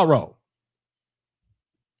tomorrow.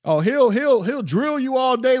 Oh, he'll drill you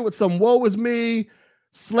all day with some woe is me,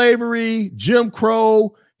 slavery, Jim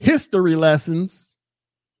Crow, history lessons.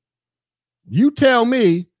 You tell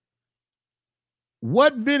me,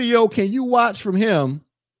 what video can you watch from him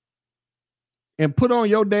and put on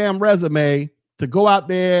your damn resume to go out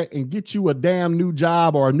there and get you a damn new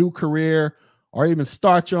job or a new career or even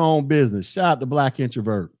start your own business? Shout out to Black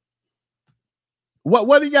Introvert.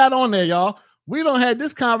 What do you got on there, y'all? We don't had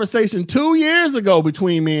this conversation 2 years ago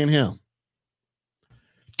between me and him.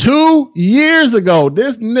 2 years ago,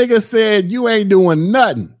 this nigga said you ain't doing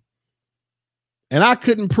nothing. And I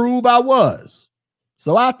couldn't prove I was.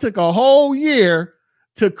 So I took a whole year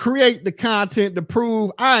to create the content to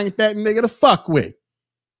prove I ain't that nigga to fuck with.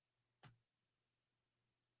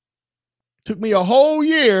 Took me a whole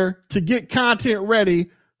year to get content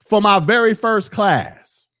ready for my very first class.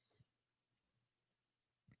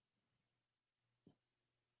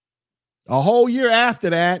 A whole year after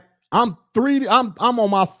that, I'm on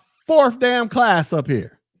my 4th damn class up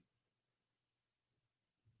here.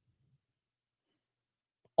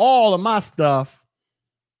 All of my stuff,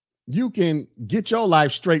 you can get your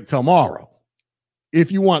life straight tomorrow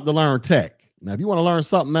if you want to learn tech. Now, if you want to learn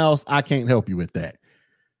something else, I can't help you with that.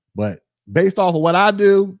 But based off of what I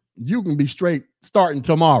do, you can be straight starting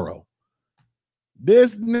tomorrow.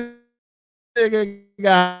 This nigga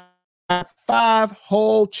got 5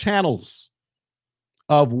 whole channels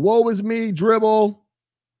of woe is me dribble,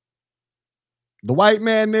 the white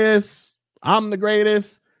man this, I'm the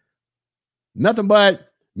greatest, nothing but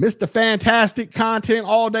Mr. Fantastic content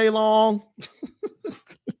all day long,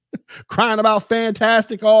 crying about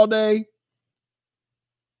fantastic all day.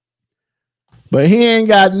 But he ain't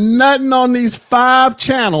got nothing on these 5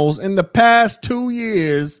 channels in the past 2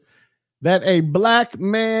 years that a black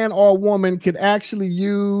man or woman could actually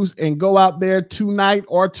use and go out there tonight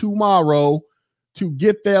or tomorrow to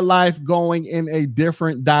get their life going in a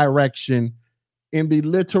different direction in the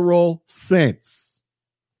literal sense.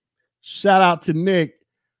 Shout out to Nick.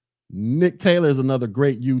 Nick Taylor is another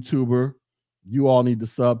great YouTuber you all need to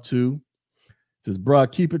sub to. It says,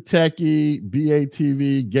 bruh, keep it techie,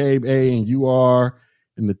 BATV, Gabe A, and you are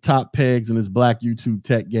in the top pegs in this black YouTube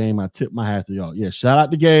tech game. I tip my hat to y'all. Yeah, shout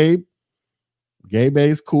out to Gabe. Gabe A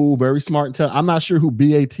is cool, very smart and I'm not sure who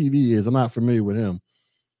BATV is. I'm not familiar with him,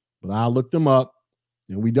 but I looked him up,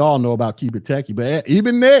 and we all know about Keep It Techie. But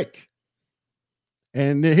even Nick,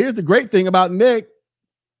 and here's the great thing about Nick.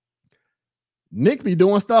 Nick be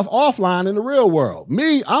doing stuff offline in the real world.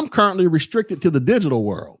 Me, I'm currently restricted to the digital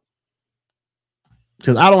world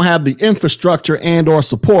because I don't have the infrastructure and or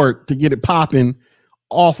support to get it popping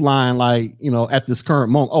offline, like, you know, at this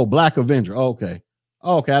current moment. Oh, Black Avenger. Oh, okay.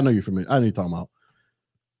 Oh, okay. I know you're familiar. I know you're talking about.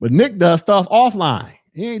 But Nick does stuff offline.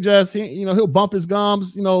 He ain't just, he'll bump his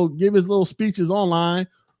gums, give his little speeches online,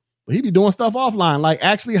 but he be doing stuff offline, like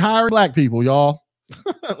actually hiring black people, y'all,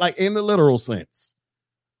 like in the literal sense.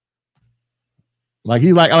 Like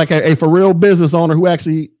he's like a for real business owner who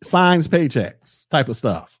actually signs paychecks type of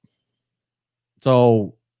stuff.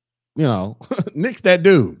 So, Nick's that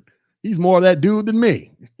dude. He's more of that dude than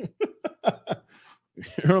me. You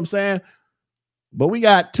know what I'm saying? But we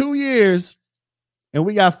got 2 years and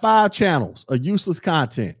we got 5 channels of useless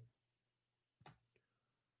content.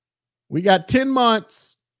 We got 10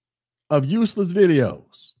 months of useless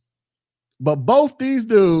videos. But both these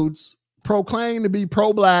dudes proclaim to be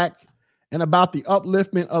pro-black and about the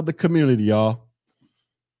upliftment of the community, y'all.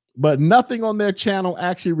 But nothing on their channel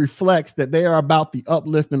actually reflects that they are about the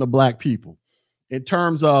upliftment of Black people in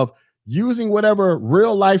terms of using whatever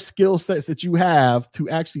real life skill sets that you have to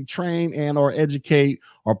actually train and or educate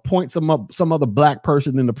or point some other Black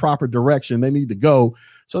person in the proper direction they need to go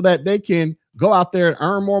so that they can go out there and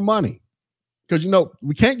earn more money. Because,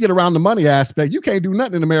 we can't get around the money aspect. You can't do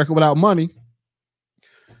nothing in America without money.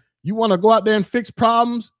 You want to go out there and fix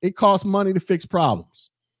problems, it costs money to fix problems.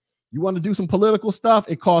 You want to do some political stuff,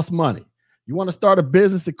 it costs money. You want to start a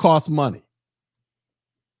business, it costs money.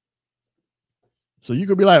 So you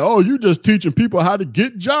could be like, oh, you just teaching people how to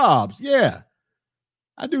get jobs. Yeah,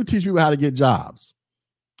 I do teach people how to get jobs.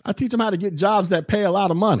 I teach them how to get jobs that pay a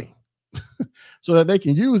lot of money so that they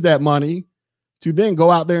can use that money to then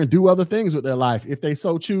go out there and do other things with their life if they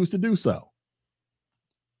so choose to do so.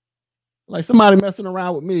 Like somebody messing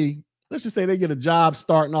around with me, let's just say they get a job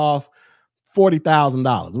starting off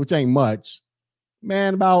 $40,000, which ain't much.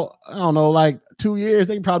 Man, about, I don't know, like 2 years,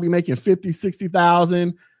 they can probably be making 50,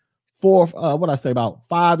 60,000. About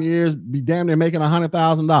 5 years, be damn near making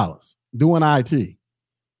 $100,000 doing IT.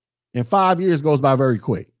 And 5 years goes by very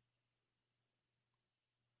quick.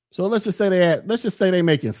 So let's just say they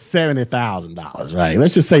making $70,000, right?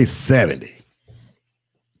 Let's just say 70.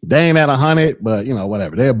 They ain't at 100, but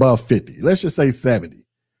whatever. They're above 50. Let's just say 70.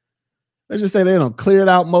 Let's just say they don't cleared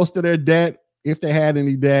out most of their debt, if they had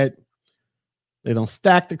any debt. They don't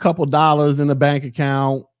stacked a couple dollars in the bank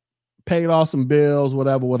account, paid off some bills,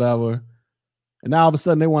 whatever. And now all of a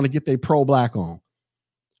sudden they want to get their pro-Black on.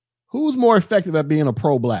 Who's more effective at being a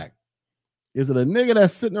pro-Black? Is it a nigga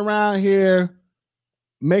that's sitting around here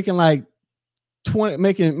making like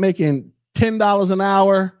making $10 an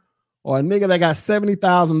hour, or a nigga that got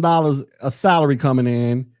 $70,000 a salary coming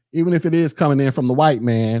in, even if it is coming in from the white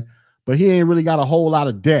man, but he ain't really got a whole lot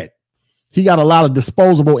of debt. He got a lot of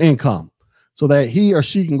disposable income so that he or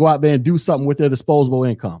she can go out there and do something with their disposable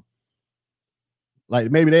income. Like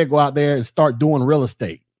maybe they go out there and start doing real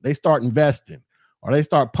estate. They start investing, or they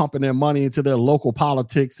start pumping their money into their local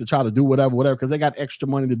politics to try to do whatever, because they got extra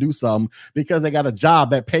money to do something because they got a job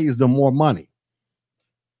that pays them more money.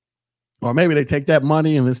 Or maybe they take that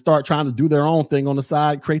money and then start trying to do their own thing on the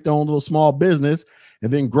side, create their own little small business,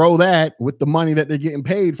 and then grow that with the money that they're getting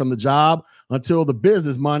paid from the job until the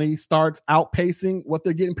business money starts outpacing what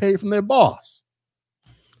they're getting paid from their boss.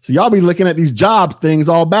 So y'all be looking at these job things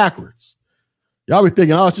all backwards. Y'all be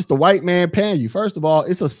thinking, oh, it's just the white man paying you. First of all,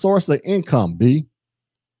 it's a source of income, B.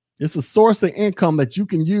 It's a source of income that you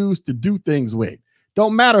can use to do things with.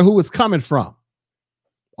 Don't matter who it's coming from.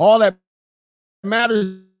 All that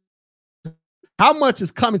matters how much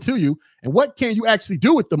is coming to you and what can you actually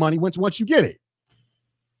do with the money once you get it.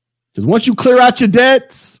 Because once you clear out your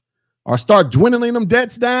debts or start dwindling them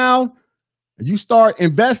debts down, and you start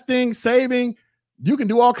investing, saving, you can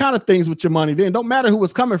do all kinds of things with your money. Then don't matter who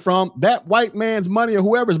it's coming from. That white man's money or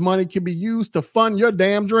whoever's money can be used to fund your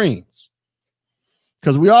damn dreams.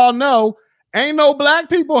 Because we all know ain't no Black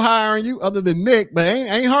people hiring you other than Nick, but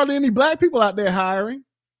ain't hardly any Black people out there hiring.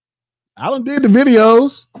 I done did the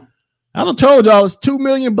videos. I done told y'all it's 2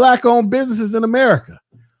 million Black-owned businesses in America.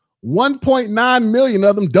 1.9 million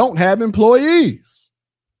of them don't have employees.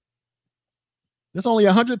 There's only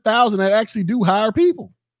 100,000 that actually do hire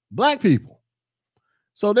people, Black people.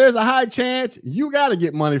 So there's a high chance you got to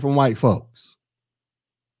get money from white folks.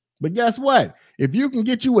 But guess what? If you can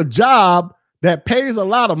get you a job that pays a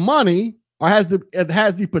lot of money or has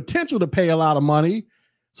the potential to pay a lot of money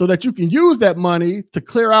so that you can use that money to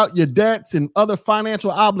clear out your debts and other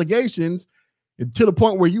financial obligations to the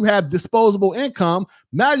point where you have disposable income,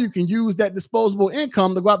 now you can use that disposable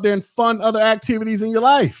income to go out there and fund other activities in your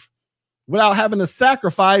life without having to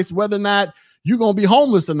sacrifice whether or not you're going to be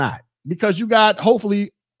homeless or not, because you got hopefully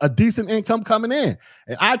a decent income coming in.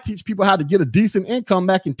 And I teach people how to get a decent income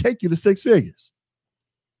that can take you to 6 figures.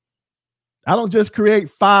 I don't just create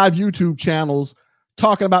 5 YouTube channels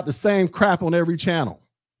talking about the same crap on every channel.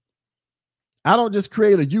 I don't just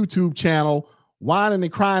create a YouTube channel whining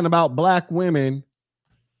and crying about Black women,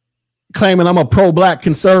 claiming I'm a pro-Black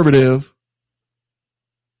conservative,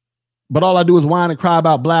 but all I do is whine and cry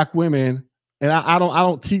about Black women, and I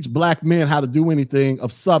don't teach Black men how to do anything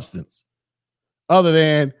of substance other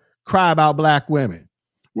than cry about Black women.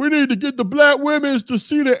 We need to get the Black women to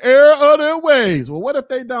see the error of their ways. Well, what if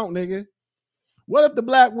they don't, nigga? What if the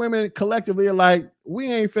Black women collectively are like,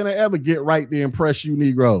 we ain't finna ever get right to impress you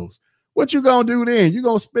Negroes? What you gonna do then? You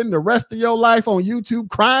gonna spend the rest of your life on YouTube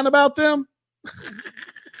crying about them?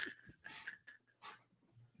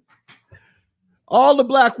 All the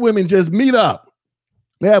Black women just meet up.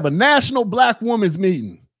 They have a national Black women's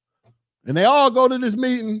meeting. And they all go to this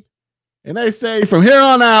meeting and they say, from here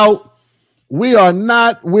on out, we are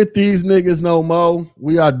not with these niggas no more.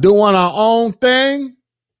 We are doing our own thing.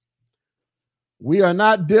 We are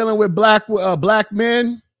not dealing with black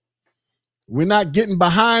men. We're not getting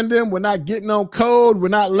behind them. We're not getting on code. We're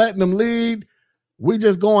not letting them lead. We're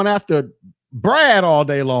just going after Brad all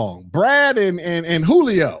day long. Brad and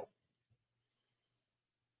Julio.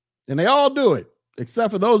 And they all do it,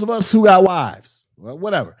 except for those of us who got wives. Well,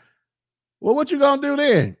 whatever. Well, what you gonna do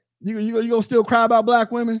then? You gonna still cry about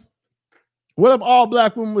black women? What if all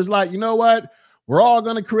black women was like, you know what? We're all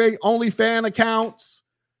gonna create OnlyFans accounts.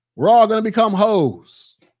 We're all gonna become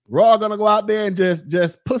hoes. We're all gonna go out there and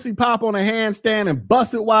just pussy pop on a handstand and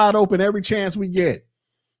bust it wide open every chance we get,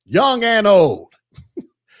 young and old.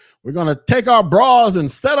 We're gonna take our bras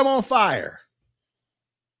and set them on fire.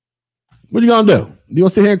 What are you gonna do? You gonna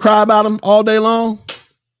sit here and cry about them all day long?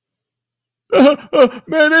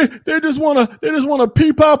 Man, they just wanna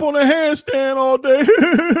pee pop on a handstand all day.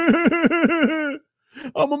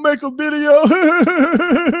 I'm gonna make a video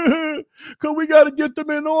because we gotta get them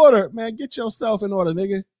in order. Man, get yourself in order,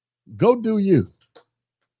 nigga. Go do you.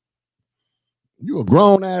 You a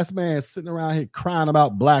grown ass man sitting around here crying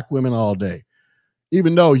about black women all day.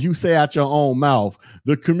 Even though you say out your own mouth,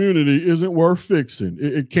 the community isn't worth fixing.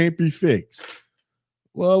 It can't be fixed.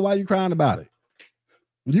 Well, why are you crying about it?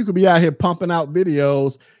 You could be out here pumping out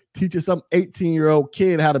videos, teaching some 18-year-old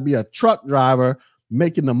kid how to be a truck driver,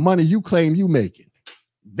 making the money you claim you making.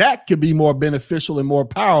 That could be more beneficial and more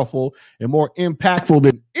powerful and more impactful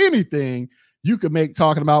than anything you could make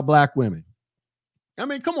talking about black women. I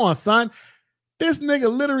mean, come on, son. This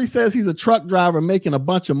nigga literally says he's a truck driver making a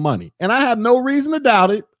bunch of money. And I have no reason to doubt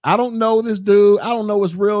it. I don't know this dude. I don't know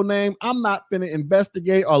his real name. I'm not going to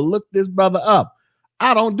investigate or look this brother up.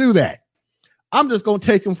 I don't do that. I'm just going to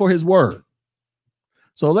take him for his word.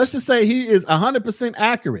 So let's just say he is 100%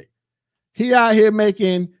 accurate. He out here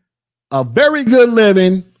making a very good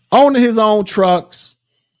living, owning his own trucks,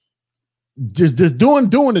 just doing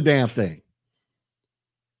the damn thing.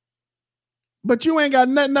 But you ain't got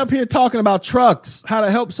nothing up here talking about trucks, how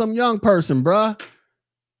to help some young person, bruh.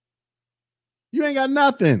 You ain't got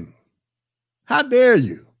nothing. How dare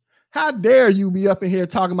you? How dare you be up in here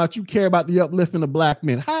talking about you care about the uplifting of black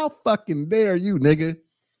men? How fucking dare you, nigga?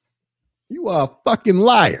 You are a fucking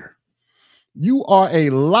liar. You are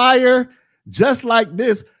a liar, just like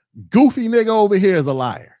this goofy nigga over here is a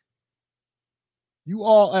liar. You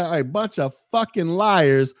all are a bunch of fucking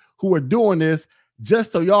liars who are doing this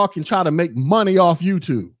just so y'all can try to make money off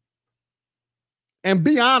YouTube. And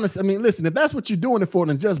be honest. I mean, listen, if that's what you're doing it for,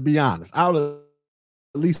 then just be honest. I would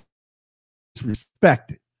at least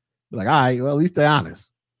respect it. Be like, all right, well, at least they're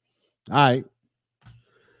honest. All right.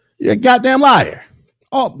 You're a goddamn liar.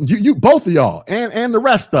 Oh, you both of y'all and the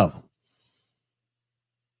rest of them.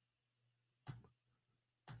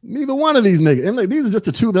 Neither one of these niggas, and these are just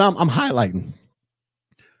the two that I'm highlighting.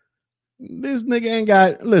 This nigga ain't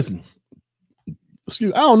got, listen, I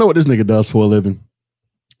don't know what this nigga does for a living.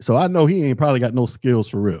 So I know he ain't probably got no skills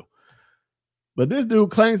for real. But this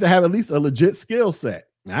dude claims to have at least a legit skill set.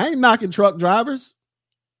 I ain't knocking truck drivers.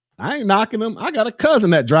 I ain't knocking them. I got a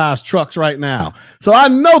cousin that drives trucks right now. So I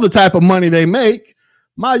know the type of money they make.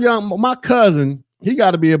 My cousin, he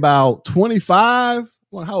got to be about 25.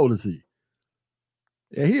 Well, how old is he?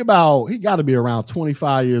 Yeah, he got to be around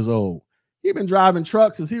 25 years old. He been driving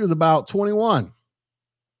trucks since he was about 21.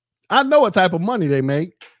 I know what type of money they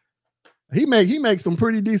make. He makes some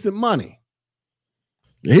pretty decent money.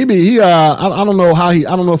 I don't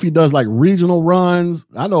know if he does like regional runs.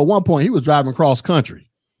 I know at one point he was driving cross country.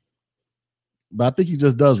 But I think he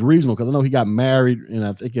just does regional because I know he got married and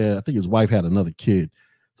I think his wife had another kid.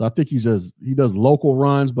 So I think he does local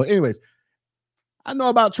runs. But anyways, I know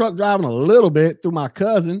about truck driving a little bit through my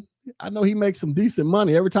cousin. I know he makes some decent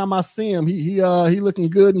money. Every time I see him, he looking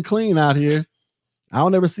good and clean out here. I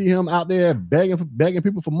don't ever see him out there begging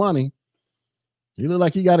people for money. He look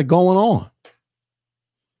like he got it going on.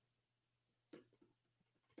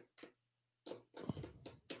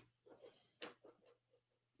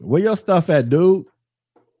 Where your stuff at, dude?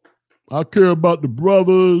 I care about the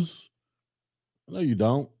brothers. No, you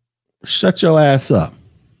don't. Shut your ass up.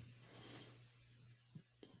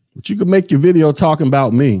 But you can make your video talking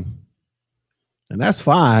about me. And that's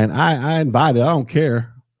fine. I invited. I don't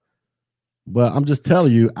care. But I'm just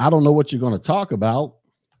telling you, I don't know what you're going to talk about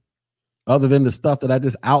other than the stuff that I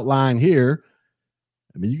just outlined here.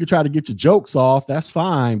 I mean, you can try to get your jokes off. That's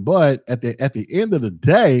fine. But at the end of the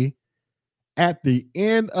day, after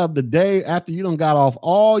you done got off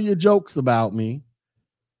all your jokes about me,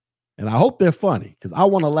 and I hope they're funny because I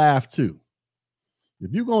want to laugh too.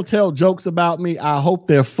 If you're going to tell jokes about me, I hope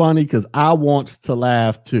they're funny because I want to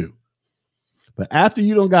laugh too. But after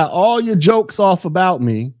you don't got all your jokes off about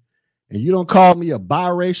me and you don't call me a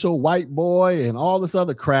biracial white boy and all this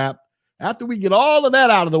other crap, after we get all of that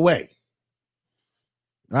out of the way,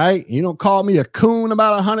 right? You don't call me a coon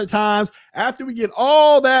about 100 times. After we get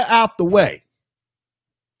all that out the way,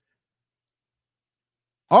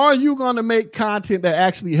 are you going to make content that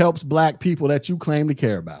actually helps Black people that you claim to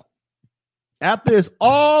care about? After it's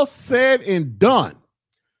all said and done,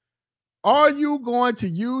 are you going to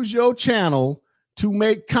use your channel to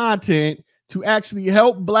make content to actually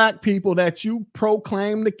help Black people that you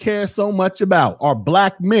proclaim to care so much about, or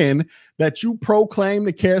Black men that you proclaim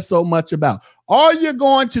to care so much about? Are you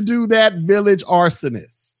going to do that, village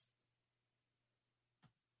arsonist?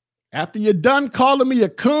 After you're done calling me a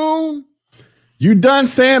coon, you done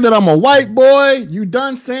saying that I'm a white boy, you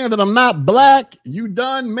done saying that I'm not Black, you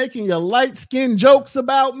done making your light skin jokes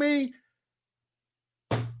about me.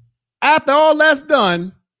 After all that's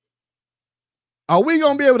done, are we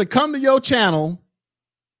going to be able to come to your channel?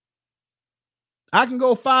 I can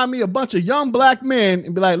go find me a bunch of young Black men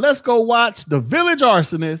and be like, let's go watch The Village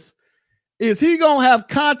Arsonist. Is he going to have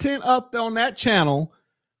content up on that channel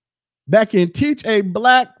that can teach a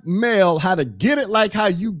Black male how to get it like how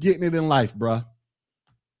you getting it in life, bruh?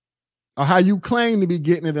 Or how you claim to be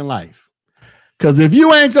getting it in life? Because if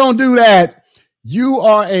you ain't going to do that, you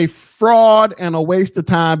are a fraud and a waste of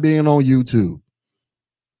time being on YouTube.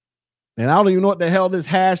 And I don't even know what the hell this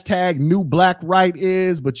hashtag new Black right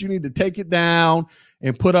is, but you need to take it down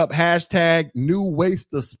and put up hashtag new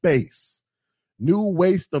waste of space, new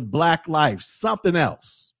waste of Black life, something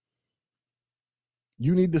else.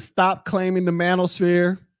 You need to stop claiming the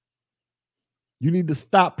Manosphere. You need to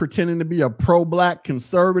stop pretending to be a pro-Black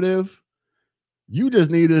conservative. You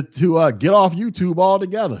just needed to get off YouTube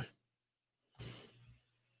altogether.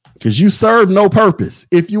 Because you serve no purpose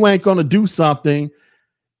if you ain't going to do something.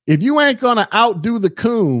 If you ain't going to outdo the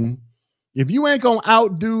coon, if you ain't going to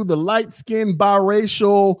outdo the light-skinned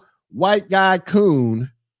biracial white guy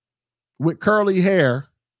coon with curly hair,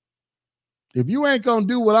 if you ain't going to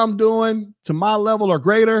do what I'm doing to my level or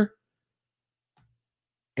greater,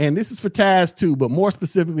 and this is for Taz too, but more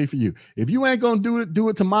specifically for you, if you ain't going to do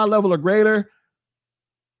it to my level or greater,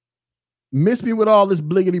 miss me with all this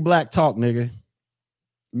bliggity Black talk, nigga.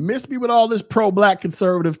 Miss me with all this pro-Black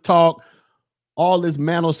conservative talk, all this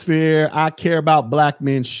Manosphere, I care about Black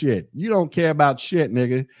men shit. You don't care about shit,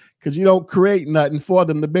 nigga, because you don't create nothing for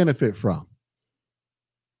them to benefit from.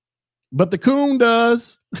 But the coon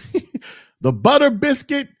does. The butter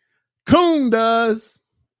biscuit coon does.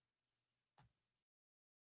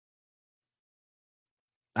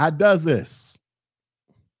 I does this.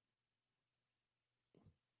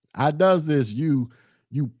 You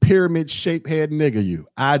pyramid shaped head nigga, you.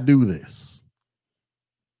 I do this.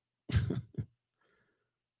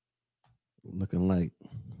 Looking like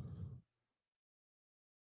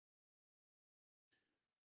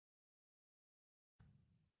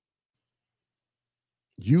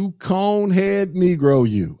you cone head Negro,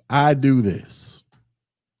 you. I do this.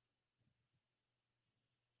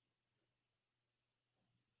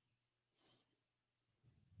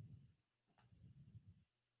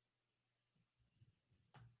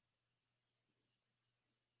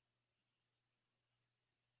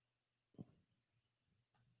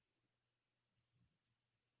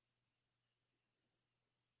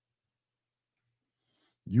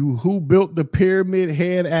 You who built the pyramid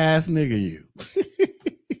head ass nigga, you.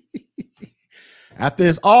 After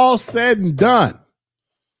it's all said and done,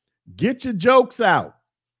 get your jokes out.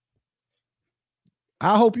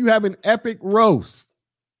 I hope you have an epic roast.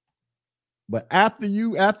 But after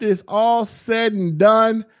it's all said and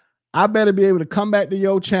done, I better be able to come back to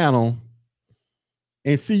your channel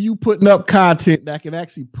and see you putting up content that can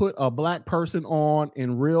actually put a Black person on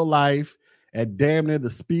in real life at damn near the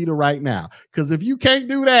speed of right now. Because if you can't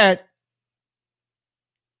do that,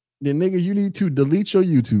 then nigga, you need to delete your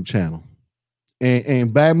YouTube channel.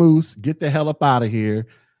 And Bamoose, get the hell up out of here,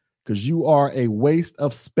 because you are a waste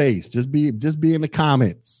of space. Just be in the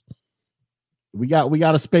comments. We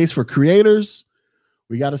got a space for creators.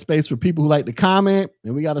 We got a space for people who like to comment,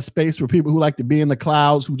 and we got a space for people who like to be in the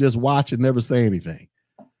clouds who just watch and never say anything.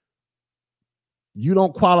 You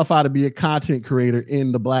don't qualify to be a content creator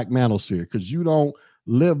in the Black Manosphere because you don't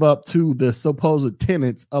live up to the supposed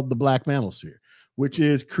tenets of the Black Manosphere, which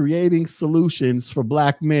is creating solutions for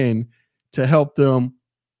Black men to help them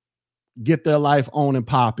get their life on and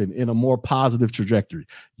popping in a more positive trajectory.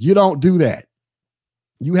 You don't do that.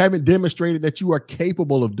 You haven't demonstrated that you are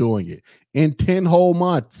capable of doing it in 10 whole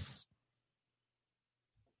months.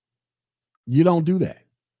 You don't do that.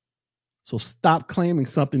 So stop claiming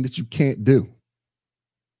something that you can't do.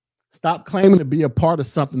 Stop claiming to be a part of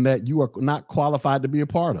something that you are not qualified to be a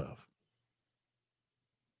part of.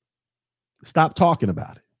 Stop talking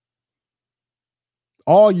about it.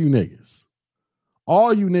 All you niggas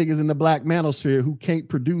in the black manosphere who can't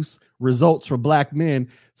produce results for black men,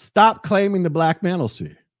 stop claiming the black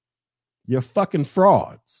manosphere. You're fucking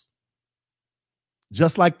frauds.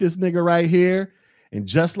 Just like this nigga right here, and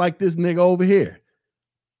just like this nigga over here.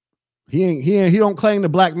 He don't claim the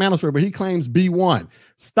black manosphere, but he claims B1.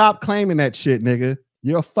 Stop claiming that shit, nigga.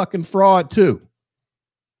 You're a fucking fraud too.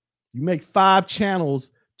 You make 5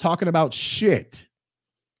 channels talking about shit.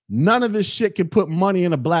 None of this shit can put money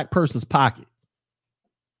in a black person's pocket.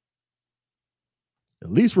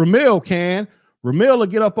 At least Ramil can. Ramil will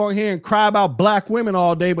get up on here and cry about black women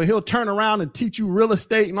all day, but he'll turn around and teach you real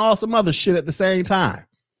estate and all some other shit at the same time.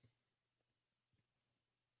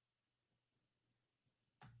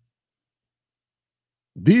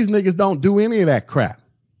 These niggas don't do any of that crap.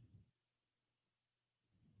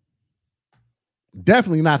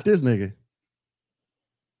 Definitely not this nigga.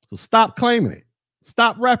 So stop claiming it.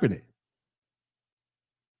 Stop repping it.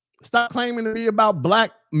 Stop claiming to be about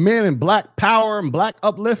black men and black power and black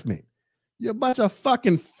upliftment. You're a bunch of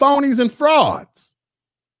fucking phonies and frauds.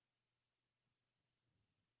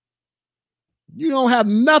 You don't have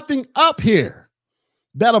nothing up here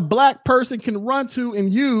that a black person can run to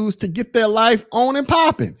and use to get their life on and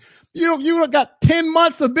popping. You got 10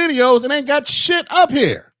 months of videos and ain't got shit up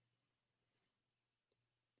here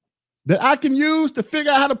that I can use to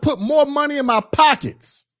figure out how to put more money in my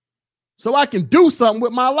pockets so I can do something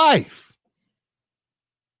with my life.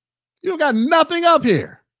 You don't got nothing up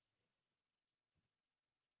here.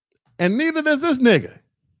 And neither does this nigga.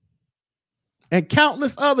 And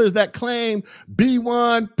countless others that claim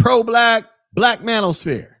B1, pro-black, black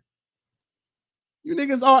manosphere. You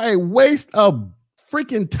niggas are a waste of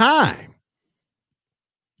freaking time.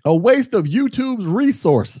 A waste of YouTube's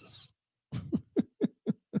resources.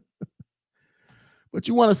 But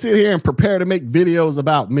you want to sit here and prepare to make videos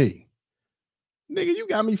about me. Nigga, you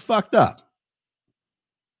got me fucked up.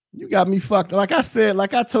 You got me fucked up. Like I said,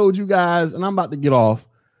 like I told you guys, and I'm about to get off.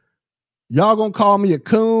 Y'all gonna call me a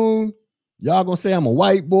coon. Y'all gonna say I'm a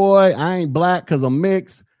white boy. I ain't black because I'm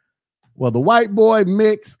mixed. Well, the white boy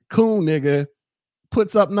mixed coon nigga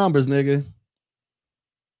puts up numbers, nigga.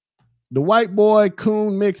 The white boy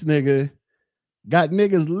coon mixed nigga got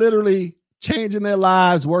niggas literally changing their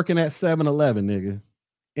lives working at 7-Eleven, nigga,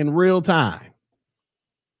 in real time.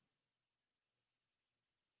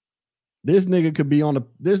 This nigga could be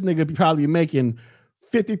this nigga be probably making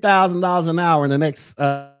 $50,000 an hour in the next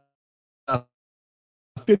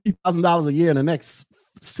 $50,000 a year in the next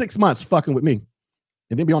 6 months fucking with me,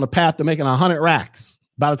 and then be on the path to making 100 racks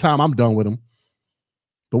by the time I'm done with them.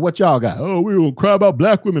 But what y'all got? Oh, we gonna cry about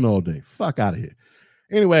black women all day. Fuck out of here.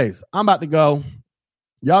 Anyways, I'm about to go.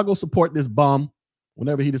 Y'all go support this bum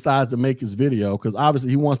whenever he decides to make his video, because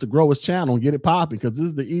obviously he wants to grow his channel and get it popping, because this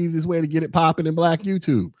is the easiest way to get it popping in black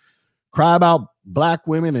YouTube. Cry about black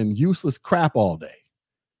women and useless crap all day.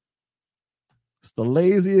 It's the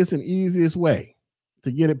laziest and easiest way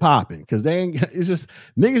to get it popping, because niggas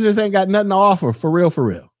just ain't got nothing to offer for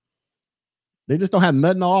real. They just don't have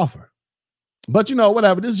nothing to offer. But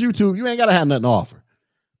whatever, this YouTube, you ain't gotta have nothing to offer.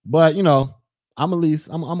 But I'm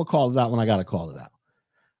gonna call it out when I gotta call it out.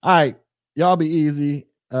 All right, y'all be easy.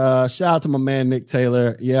 Shout out to my man Nick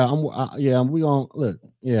Taylor. Yeah, we gonna look.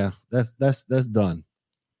 Yeah, that's done.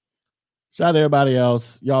 Shout out to everybody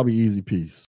else. Y'all be easy. Peace.